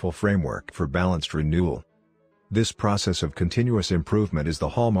powerful framework for balanced renewal. This process of continuous improvement is the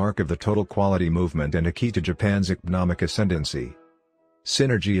hallmark of the total quality movement and a key to Japan's economic ascendancy.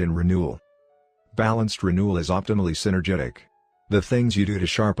 Synergy and renewal. Balanced renewal is optimally synergetic. The things you do to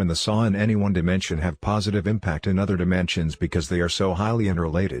sharpen the saw in any one dimension have positive impact in other dimensions because they are so highly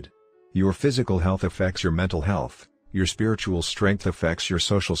interrelated. Your physical health affects your mental health, your spiritual strength affects your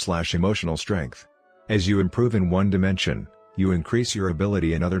social/emotional strength. As you improve in one dimension, you increase your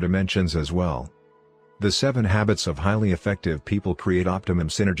ability in other dimensions as well. The 7 habits of highly effective people create optimum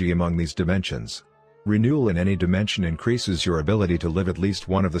synergy among these dimensions. Renewal in any dimension increases your ability to live at least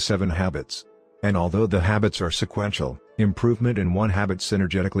one of the 7 habits. And although the habits are sequential, improvement in one habit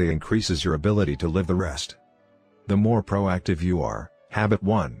synergetically increases your ability to live the rest. The more proactive you are, habit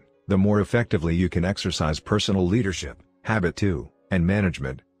 1, the more effectively you can exercise personal leadership, habit 2, and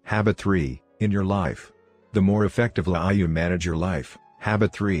management, habit 3, in your life. The more effectively you manage your life,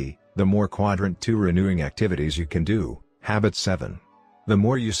 habit 3, the more quadrant 2 renewing activities you can do, habit 7. The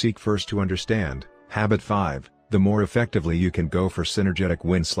more you seek first to understand, habit 5, the more effectively you can go for synergetic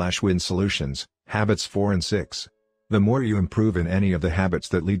win/win solutions, habits 4 and 6. The more you improve in any of the habits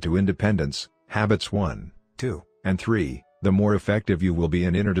that lead to independence, habits 1, 2, and 3, the more effective you will be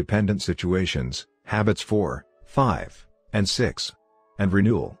in interdependent situations, habits 4, 5, and 6. And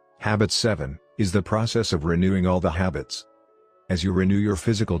renewal, habit 7, is the process of renewing all the habits. As you renew your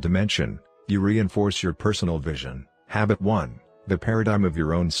physical dimension, you reinforce your personal vision, habit 1, the paradigm of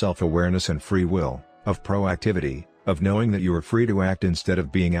your own self-awareness and free will, of proactivity, of knowing that you are free to act instead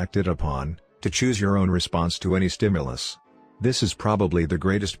of being acted upon, to choose your own response to any stimulus. This is probably the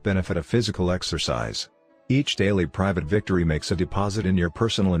greatest benefit of physical exercise. Each daily private victory makes a deposit in your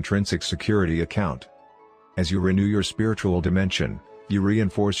personal intrinsic security account. As you renew your spiritual dimension, you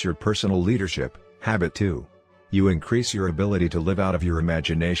reinforce your personal leadership, habit 2. You increase your ability to live out of your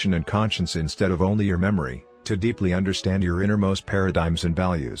imagination and conscience instead of only your memory, to deeply understand your innermost paradigms and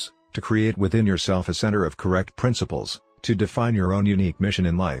values, to create within yourself a center of correct principles, to define your own unique mission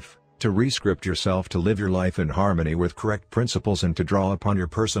in life, to re-script yourself to live your life in harmony with correct principles and to draw upon your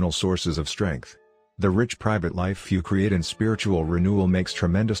personal sources of strength. The rich private life you create in spiritual renewal makes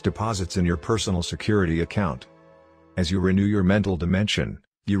tremendous deposits in your personal security account. As you renew your mental dimension,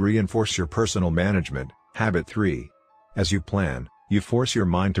 you reinforce your personal management, habit 3. As you plan, you force your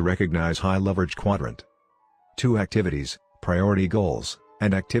mind to recognize high leverage quadrant 2 activities, priority goals,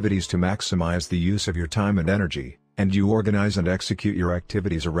 and activities to maximize the use of your time and energy, and you organize and execute your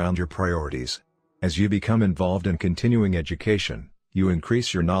activities around your priorities. As you become involved in continuing education, you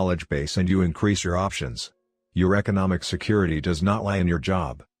increase your knowledge base and you increase your options. Your economic security does not lie in your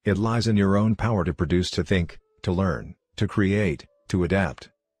job, it lies in your own power to produce, to think, to learn, to create, to adapt.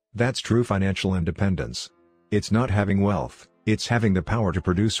 That's true financial independence. It's not having wealth, it's having the power to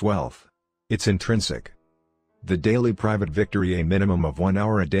produce wealth. It's intrinsic. The daily private victory, a minimum of 1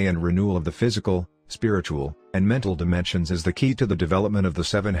 hour a day, and renewal of the physical, spiritual, and mental dimensions is the key to the development of the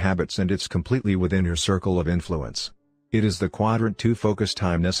 7 habits, and it's completely within your circle of influence. It is the quadrant 2 focus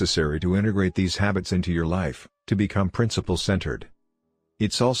time necessary to integrate these habits into your life, to become principle-centered.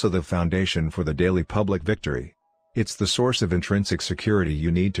 It's also the foundation for the daily public victory. It's the source of intrinsic security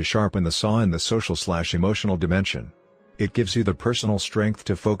you need to sharpen the saw in the social/emotional dimension. It gives you the personal strength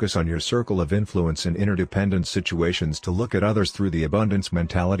to focus on your circle of influence in interdependent situations, to look at others through the abundance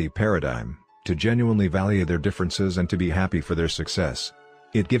mentality paradigm, to genuinely value their differences and to be happy for their success.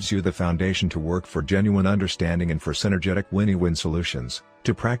 It gives you the foundation to work for genuine understanding and for synergetic win-win solutions,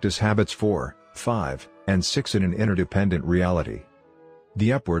 to practice habits 4, 5, and 6 in an interdependent reality.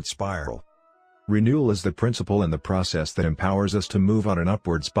 The upward spiral. Renewal is the principle and the process that empowers us to move on an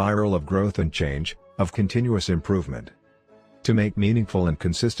upward spiral of growth and change, of continuous improvement. To make meaningful and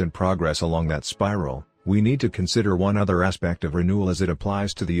consistent progress along that spiral, we need to consider one other aspect of renewal as it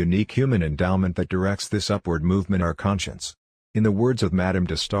applies to the unique human endowment that directs this upward movement: our conscience. In the words of Madame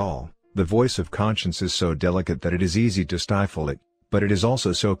de Staël, the voice of conscience is so delicate that it is easy to stifle it, but it is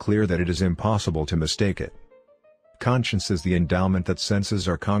also so clear that it is impossible to mistake it. Conscience is the endowment that senses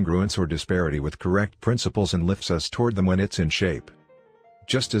our congruence or disparity with correct principles and lifts us toward them when it's in shape.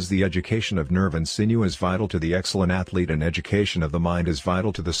 Just as the education of nerve and sinew is vital to the excellent athlete and education of the mind is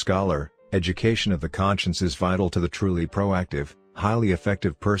vital to the scholar, education of the conscience is vital to the truly proactive, highly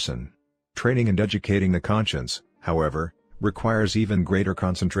effective person. Training and educating the conscience, however, requires even greater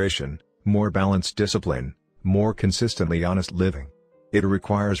concentration, more balanced discipline, more consistently honest living. It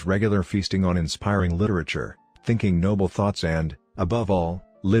requires regular feasting on inspiring literature, thinking noble thoughts and, above all,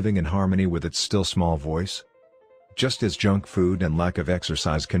 living in harmony with its still small voice. Just as junk food and lack of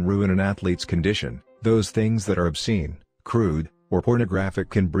exercise can ruin an athlete's condition, those things that are obscene, crude, or pornographic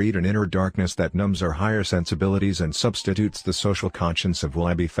can breed an inner darkness that numbs our higher sensibilities and substitutes the social conscience of "will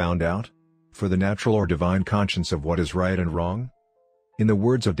I be found out?" for the natural or divine conscience of what is right and wrong. In the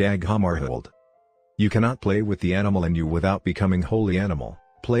words of Dag Hammarskjöld, You cannot play with the animal in you without becoming wholly animal,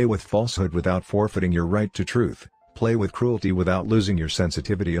 play with falsehood without forfeiting your right to truth, play with cruelty without losing your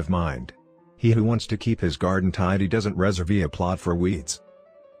sensitivity of mind. He who wants to keep his garden tidy doesn't reserve a plot for weeds.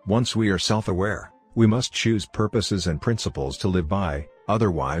 Once we are self-aware, we must choose purposes and principles to live by,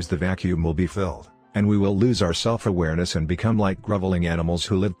 otherwise the vacuum will be filled, and we will lose our self-awareness and become like groveling animals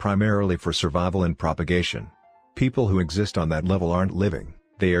who live primarily for survival and propagation. People who exist on that level aren't living,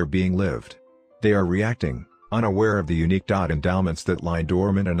 they are being lived. They are reacting, unaware of the unique endowments that lie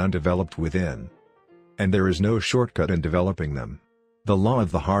dormant and undeveloped within. And there is no shortcut in developing them. The law of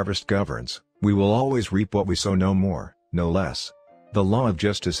the harvest governs, we will always reap what we sow, no more, no less. The law of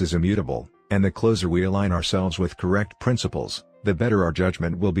justice is immutable, and the closer we align ourselves with correct principles, the better our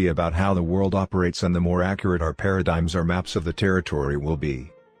judgment will be about how the world operates and the more accurate our paradigms or maps of the territory will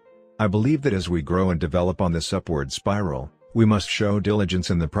be. I believe that as we grow and develop on this upward spiral, we must show diligence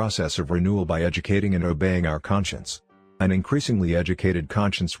in the process of renewal by educating and obeying our conscience. An increasingly educated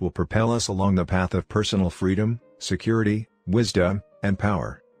conscience will propel us along the path of personal freedom, security, wisdom, and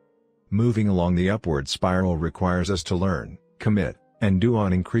power. Moving along the upward spiral requires us to learn, commit, and do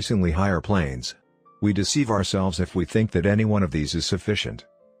on increasingly higher planes. We deceive ourselves if we think that any one of these is sufficient.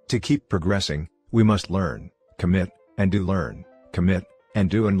 To keep progressing, we must learn, commit, and do, learn, commit, and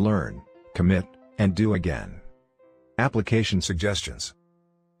do, and learn, commit, and do again. Application suggestions.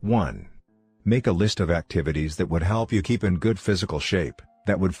 1. Make a list of activities that would help you keep in good physical shape,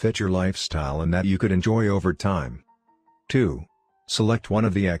 that would fit your lifestyle and that you could enjoy over time. 2. Select one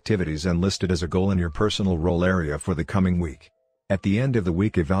of the activities and list it as a goal in your personal role area for the coming week. At the end of the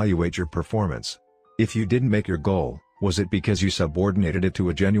week, evaluate your performance. If you didn't make your goal, was it because you subordinated it to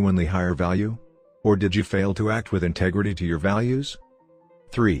a genuinely higher value? Or did you fail to act with integrity to your values?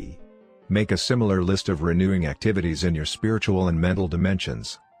 3. Make a similar list of renewing activities in your spiritual and mental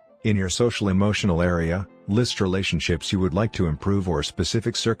dimensions. In your social-emotional area, list relationships you would like to improve or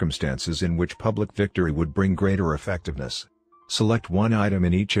specific circumstances in which public victory would bring greater effectiveness. Select one item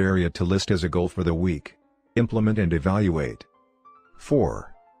in each area to list as a goal for the week. Implement and evaluate.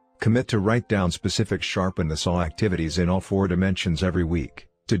 4. Commit to write down specific sharpen the saw activities in all 4 dimensions every week,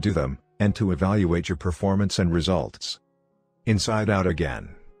 to do them, and to evaluate your performance and results. Inside out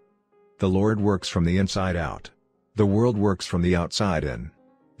again. The Lord works from the inside out. The world works from the outside in.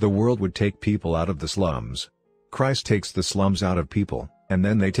 The world would take people out of the slums. Christ takes the slums out of people, and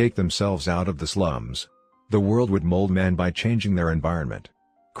then they take themselves out of the slums. The world would mold men by changing their environment.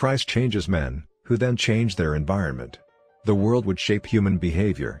 Christ changes men, who then change their environment. The world would shape human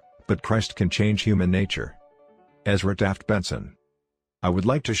behavior, but Christ can change human nature. Ezra Taft Benson. I would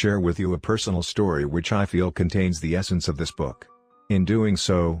like to share with you a personal story which I feel contains the essence of this book. In doing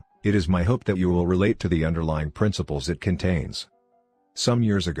so, it is my hope that you will relate to the underlying principles it contains. Some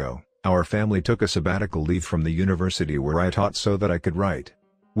years ago, our family took a sabbatical leave from the university where I taught so that I could write.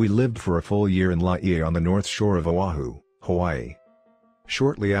 We lived for a full year in Laie on the north shore of Oahu, Hawaii.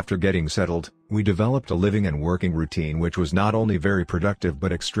 Shortly after getting settled, we developed a living and working routine which was not only very productive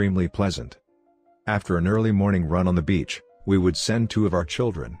but extremely pleasant. After an early morning run on the beach, we would send 2 of our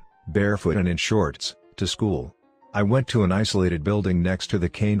children, barefoot and in shorts, to school. I went to an isolated building next to the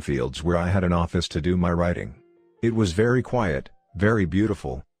cane fields where I had an office to do my writing. It was very quiet, very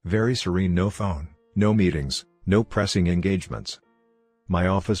beautiful, very serene, no phone, no meetings, no pressing engagements. My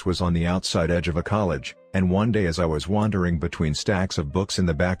office was on the outside edge of a college, and one day as I was wandering between stacks of books in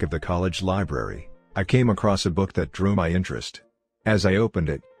the back of the college library, I came across a book that drew my interest. As I opened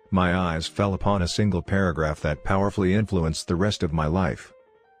it, my eyes fell upon a single paragraph that powerfully influenced the rest of my life.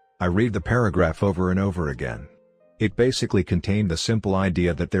 I read the paragraph over and over again. It basically contained the simple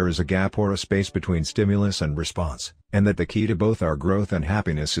idea that there is a gap or a space between stimulus and response, and that the key to both our growth and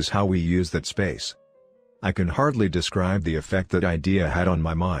happiness is how we use that space. I can hardly describe the effect that idea had on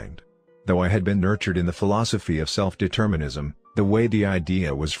my mind. Though I had been nurtured in the philosophy of self-determinism, the way the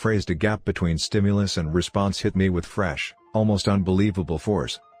idea was phrased, a gap between stimulus and response, hit me with fresh, almost unbelievable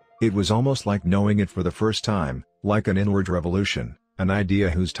force. It was almost like knowing it for the first time, like an inward revolution, an idea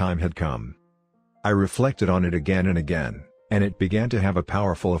whose time had come. I reflected on it again and again, and it began to have a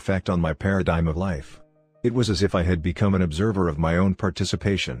powerful effect on my paradigm of life. It was as if I had become an observer of my own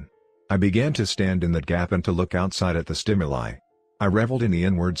participation. I began to stand in that gap and to look outside at the stimuli. I reveled in the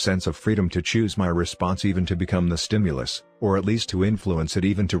inward sense of freedom to choose my response, even to become the stimulus, or at least to influence it,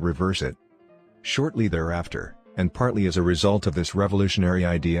 even to reverse it. Shortly thereafter, and partly as a result of this revolutionary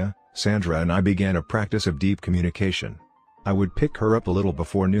idea, Sandra and I began a practice of deep communication. I would pick her up a little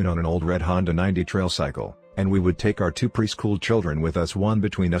before noon on an old red Honda 90 trail cycle, and we would take our 2 preschool children with us, one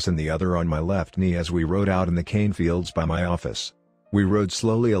between us and the other on my left knee, as we rode out in the cane fields by my office. We rode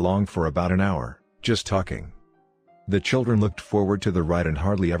slowly along for about an hour, just talking. The children looked forward to the ride and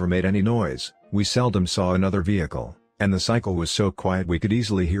hardly ever made any noise. We seldom saw another vehicle, and the cycle was so quiet we could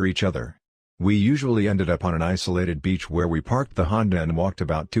easily hear each other. We usually ended up on an isolated beach where we parked the Honda and walked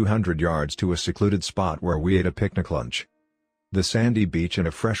about 200 yards to a secluded spot where we ate a picnic lunch. The sandy beach and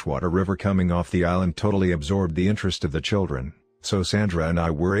a freshwater river coming off the island totally absorbed the interest of the children, so Sandra and I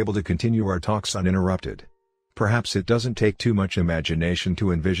were able to continue our talks uninterrupted. Perhaps it doesn't take too much imagination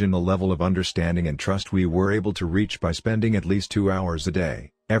to envision the level of understanding and trust we were able to reach by spending at least 2 hours a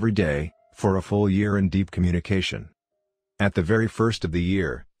day, every day, for a full year in deep communication. At the very first of the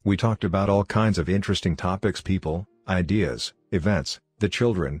year, we talked about all kinds of interesting topics: people, ideas, events, the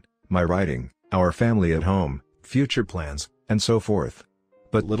children, my writing, our family at home, future plans, and so forth.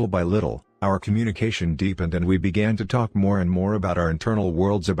 But little by little, our communication deepened and we began to talk more and more about our internal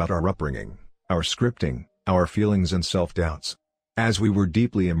worlds, about our upbringing, our scripting, our feelings and self-doubts. As we were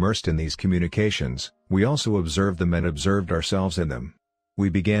deeply immersed in these communications, we also observed them and observed ourselves in them. We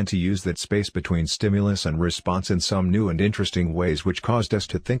began to use that space between stimulus and response in some new and interesting ways, which caused us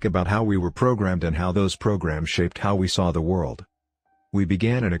to think about how we were programmed and how those programs shaped how we saw the world. We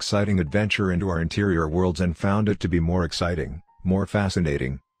began an exciting adventure into our interior worlds and found it to be more exciting, more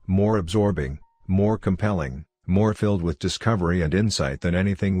fascinating, more absorbing, more compelling, more filled with discovery and insight than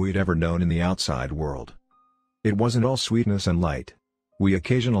anything we'd ever known in the outside world. It wasn't all sweetness and light. We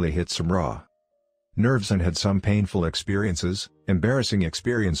occasionally hit some raw nerves and had some painful experiences, embarrassing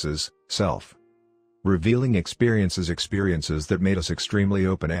experiences, self-revealing experiences that made us extremely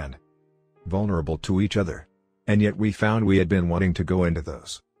open and vulnerable to each other. And yet we found we had been wanting to go into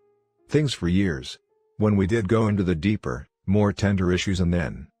those things for years. When we did go into the deeper, more tender issues and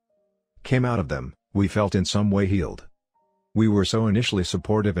then came out of them, we felt in some way healed. We were so initially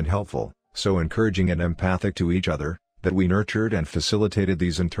supportive and helpful, so encouraging and empathic to each other, that we nurtured and facilitated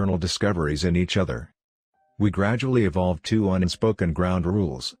these internal discoveries in each other. We gradually evolved 2 unspoken ground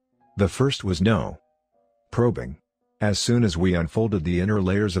rules. The first was no probing. As soon as we unfolded the inner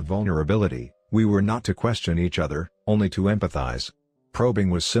layers of vulnerability, we were not to question each other, only to empathize.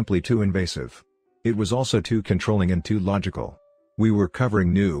 Probing was simply too invasive. It was also too controlling and too logical. We were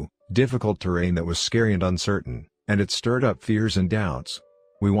covering new, difficult terrain that was scary and uncertain, and it stirred up fears and doubts.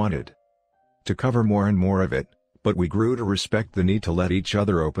 We wanted to cover more and more of it, but we grew to respect the need to let each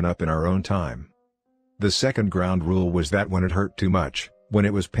other open up in our own time. The second ground rule was that when it hurt too much, when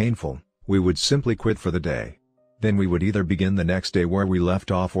it was painful, we would simply quit for the day. Then we would either begin the next day where we left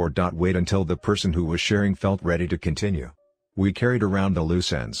off or wait until the person who was sharing felt ready to continue. We carried around the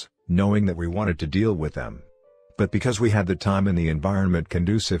loose ends, knowing that we wanted to deal with them. But because we had the time and the environment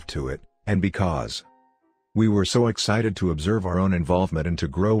conducive to it, and because we were so excited to observe our own involvement and to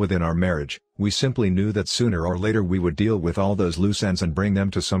grow within our marriage, we simply knew that sooner or later we would deal with all those loose ends and bring them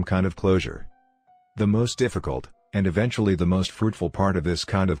to some kind of closure. The most difficult, and eventually the most fruitful part of this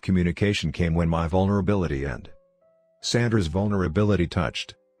kind of communication came when my vulnerability and Sandra's vulnerability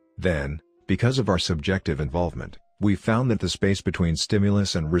touched. Then, because of our subjective involvement, we found that the space between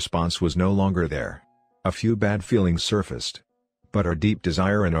stimulus and response was no longer there. A few bad feelings surfaced. But our deep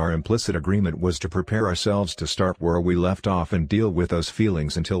desire and our implicit agreement was to prepare ourselves to start where we left off and deal with those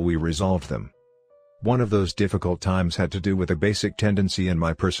feelings until we resolved them. One of those difficult times had to do with a basic tendency in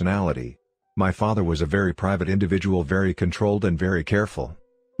my personality. My father was a very private individual, very controlled and very careful.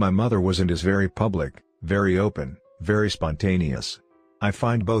 My mother wasn't as very public, very open, very spontaneous. I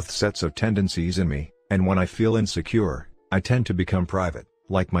find both sets of tendencies in me, and when I feel insecure, I tend to become private,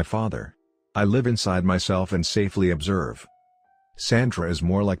 like my father. I live inside myself and safely observe. Sandra is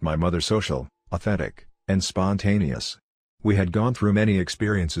more like my mother, social, authentic, and spontaneous. We had gone through many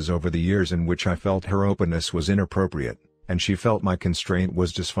experiences over the years in which I felt her openness was inappropriate, and she felt my constraint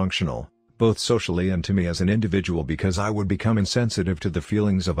was dysfunctional, both socially and to me as an individual, because I would become insensitive to the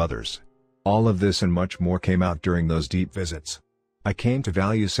feelings of others. All of this and much more came out during those deep visits. I came to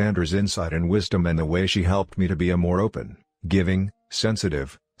value Sandra's insight and wisdom and the way she helped me to be a more open, giving,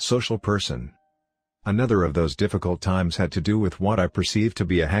 sensitive, social person. Another of those difficult times had to do with what I perceived to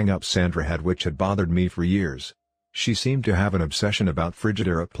be a hang-up Sandra had, which had bothered me for years. She seemed to have an obsession about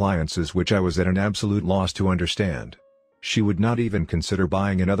Frigidaire appliances which I was at an absolute loss to understand. She would not even consider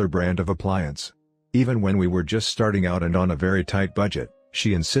buying another brand of appliance. Even when we were just starting out and on a very tight budget,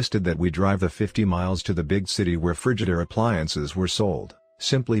 she insisted that we drive the 50 miles to the big city where Frigidaire appliances were sold,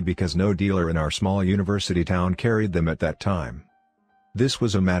 simply because no dealer in our small university town carried them at that time. This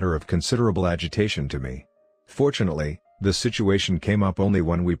was a matter of considerable agitation to me. Fortunately, the situation came up only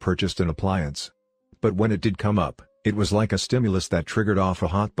when we purchased an appliance. But when it did come up, it was like a stimulus that triggered off a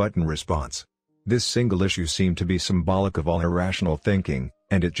hot-button response. This single issue seemed to be symbolic of all irrational thinking,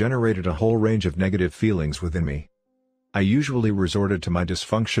 and it generated a whole range of negative feelings within me. I usually resorted to my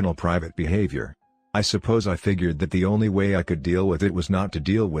dysfunctional private behavior. I suppose I figured that the only way I could deal with it was not to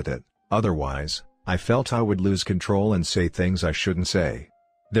deal with it, otherwise, I felt I would lose control and say things I shouldn't say.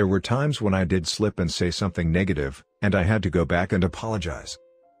 There were times when I did slip and say something negative, and I had to go back and apologize.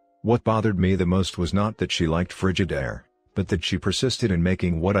 What bothered me the most was not that she liked Frigidaire, but that she persisted in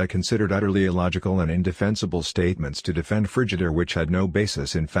making what I considered utterly illogical and indefensible statements to defend Frigidaire which had no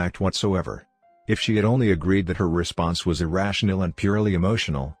basis in fact whatsoever. If she had only agreed that her response was irrational and purely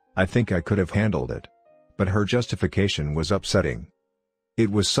emotional, I think I could have handled it. But her justification was upsetting.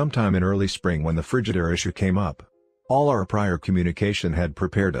 It was sometime in early spring when the Frigidaire issue came up. All our prior communication had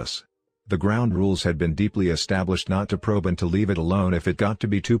prepared us. The ground rules had been deeply established not to probe and to leave it alone if it got to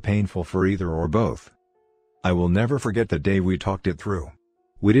be too painful for either or both. I will never forget the day we talked it through.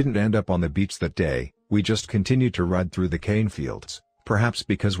 We didn't end up on the beach that day, we just continued to ride through the cane fields, perhaps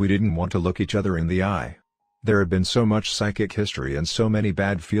because we didn't want to look each other in the eye. There had been so much psychic history and so many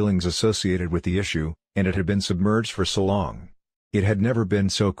bad feelings associated with the issue, and it had been submerged for so long. It had never been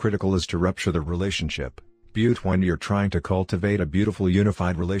so critical as to rupture the relationship. When you're trying to cultivate a beautiful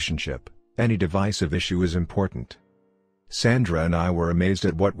unified relationship, any divisive issue is important. Sandra and I were amazed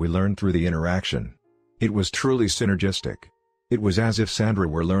at what we learned through the interaction. It was truly synergistic. It was as if Sandra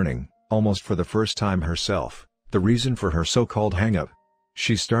were learning, almost for the first time herself, the reason for her so-called hang-up.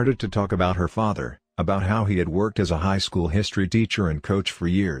 She started to talk about her father, about how he had worked as a high school history teacher and coach for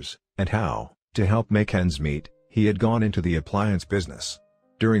years, and how, to help make ends meet, he had gone into the appliance business.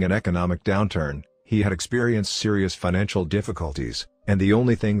 During an economic downturn, he had experienced serious financial difficulties, and the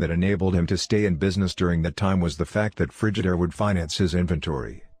only thing that enabled him to stay in business during that time was the fact that Frigidaire would finance his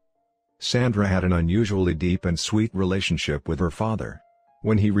inventory. Sandra had an unusually deep and sweet relationship with her father.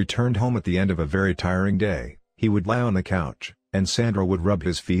 When he returned home at the end of a very tiring day, he would lie on the couch, and Sandra would rub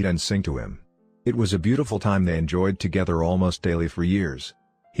his feet and sing to him. It was a beautiful time they enjoyed together almost daily for years.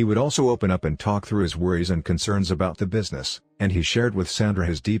 He would also open up and talk through his worries and concerns about the business, and he shared with Sandra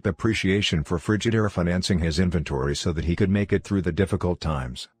his deep appreciation for Frigidaire financing his inventory so that he could make it through the difficult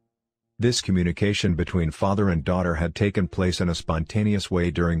times. This communication between father and daughter had taken place in a spontaneous way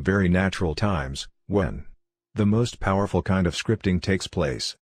during very natural times, when the most powerful kind of scripting takes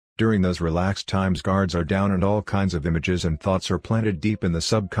place. During those relaxed times, guards are down and all kinds of images and thoughts are planted deep in the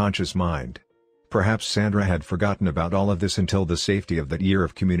subconscious mind. Perhaps Sandra had forgotten about all of this until the safety of that year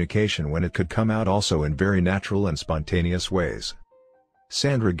of communication when it could come out also in very natural and spontaneous ways.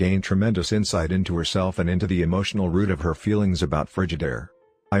 Sandra gained tremendous insight into herself and into the emotional root of her feelings about Frigidaire.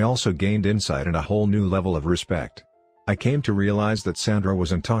 I also gained insight and a whole new level of respect. I came to realize that Sandra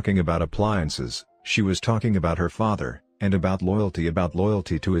wasn't talking about appliances, she was talking about her father, and about loyalty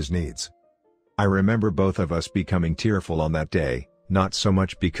to his needs. I remember both of us becoming tearful on that day, not so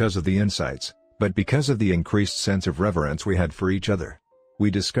much because of the insights, but because of the increased sense of reverence we had for each other.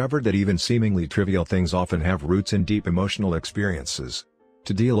 We discovered that even seemingly trivial things often have roots in deep emotional experiences.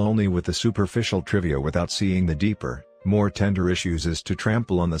 To deal only with the superficial trivia without seeing the deeper, more tender issues is to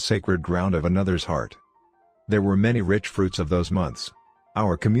trample on the sacred ground of another's heart. There were many rich fruits of those months.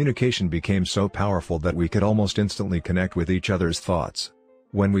 Our communication became so powerful that we could almost instantly connect with each other's thoughts.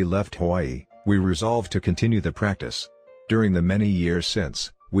 When we left Hawaii, we resolved to continue the practice. During the many years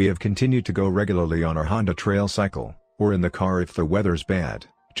since, we have continued to go regularly on our Honda Trail cycle, or in the car if the weather's bad,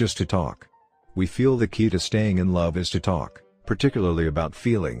 just to talk. We feel the key to staying in love is to talk, particularly about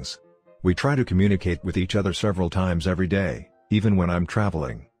feelings. We try to communicate with each other several times every day, even when I'm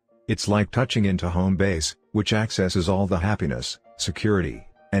traveling. It's like touching into home base, which accesses all the happiness, security,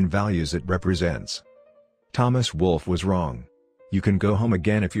 and values it represents. Thomas Wolfe was wrong. You can go home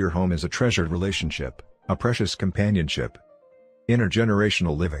again if your home is a treasured relationship, a precious companionship.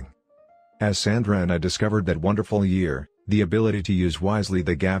 Intergenerational living. As Sandra and I discovered that wonderful year, the ability to use wisely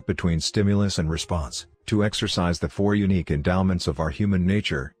the gap between stimulus and response, to exercise the four unique endowments of our human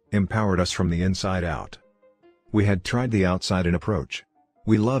nature, empowered us from the inside out. We had tried the outside-in approach.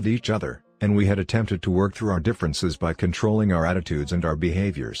 We loved each other, and we had attempted to work through our differences by controlling our attitudes and our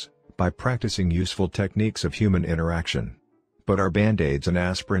behaviors, by practicing useful techniques of human interaction. But our band-aids and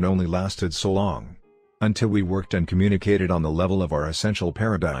aspirin only lasted so long. Until we worked and communicated on the level of our essential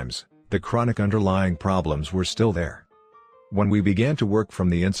paradigms, the chronic underlying problems were still there. When we began to work from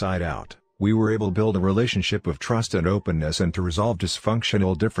the inside out, we were able to build a relationship of trust and openness and to resolve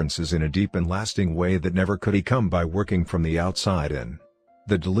dysfunctional differences in a deep and lasting way that never could come by working from the outside in.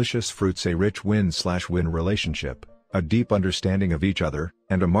 The delicious fruits a rich win-slash-win relationship. A deep understanding of each other,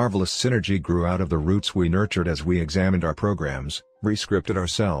 and a marvelous synergy grew out of the roots we nurtured as we examined our programs, re-scripted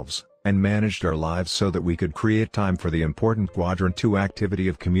ourselves, and managed our lives so that we could create time for the important Quadrant 2 activity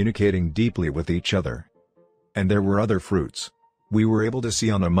of communicating deeply with each other. And there were other fruits. We were able to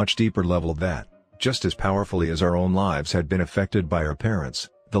see on a much deeper level that, just as powerfully as our own lives had been affected by our parents,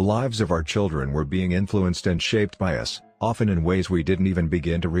 the lives of our children were being influenced and shaped by us, often in ways we didn't even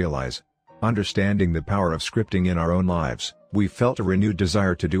begin to realize. Understanding the power of scripting in our own lives, we felt a renewed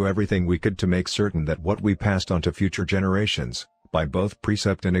desire to do everything we could to make certain that what we passed on to future generations, by both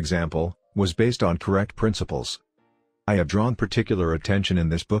precept and example, was based on correct principles. I have drawn particular attention in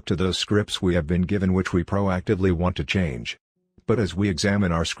this book to those scripts we have been given which we proactively want to change. But as we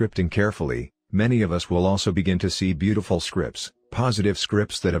examine our scripting carefully, many of us will also begin to see beautiful scripts, positive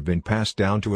scripts that have been passed down to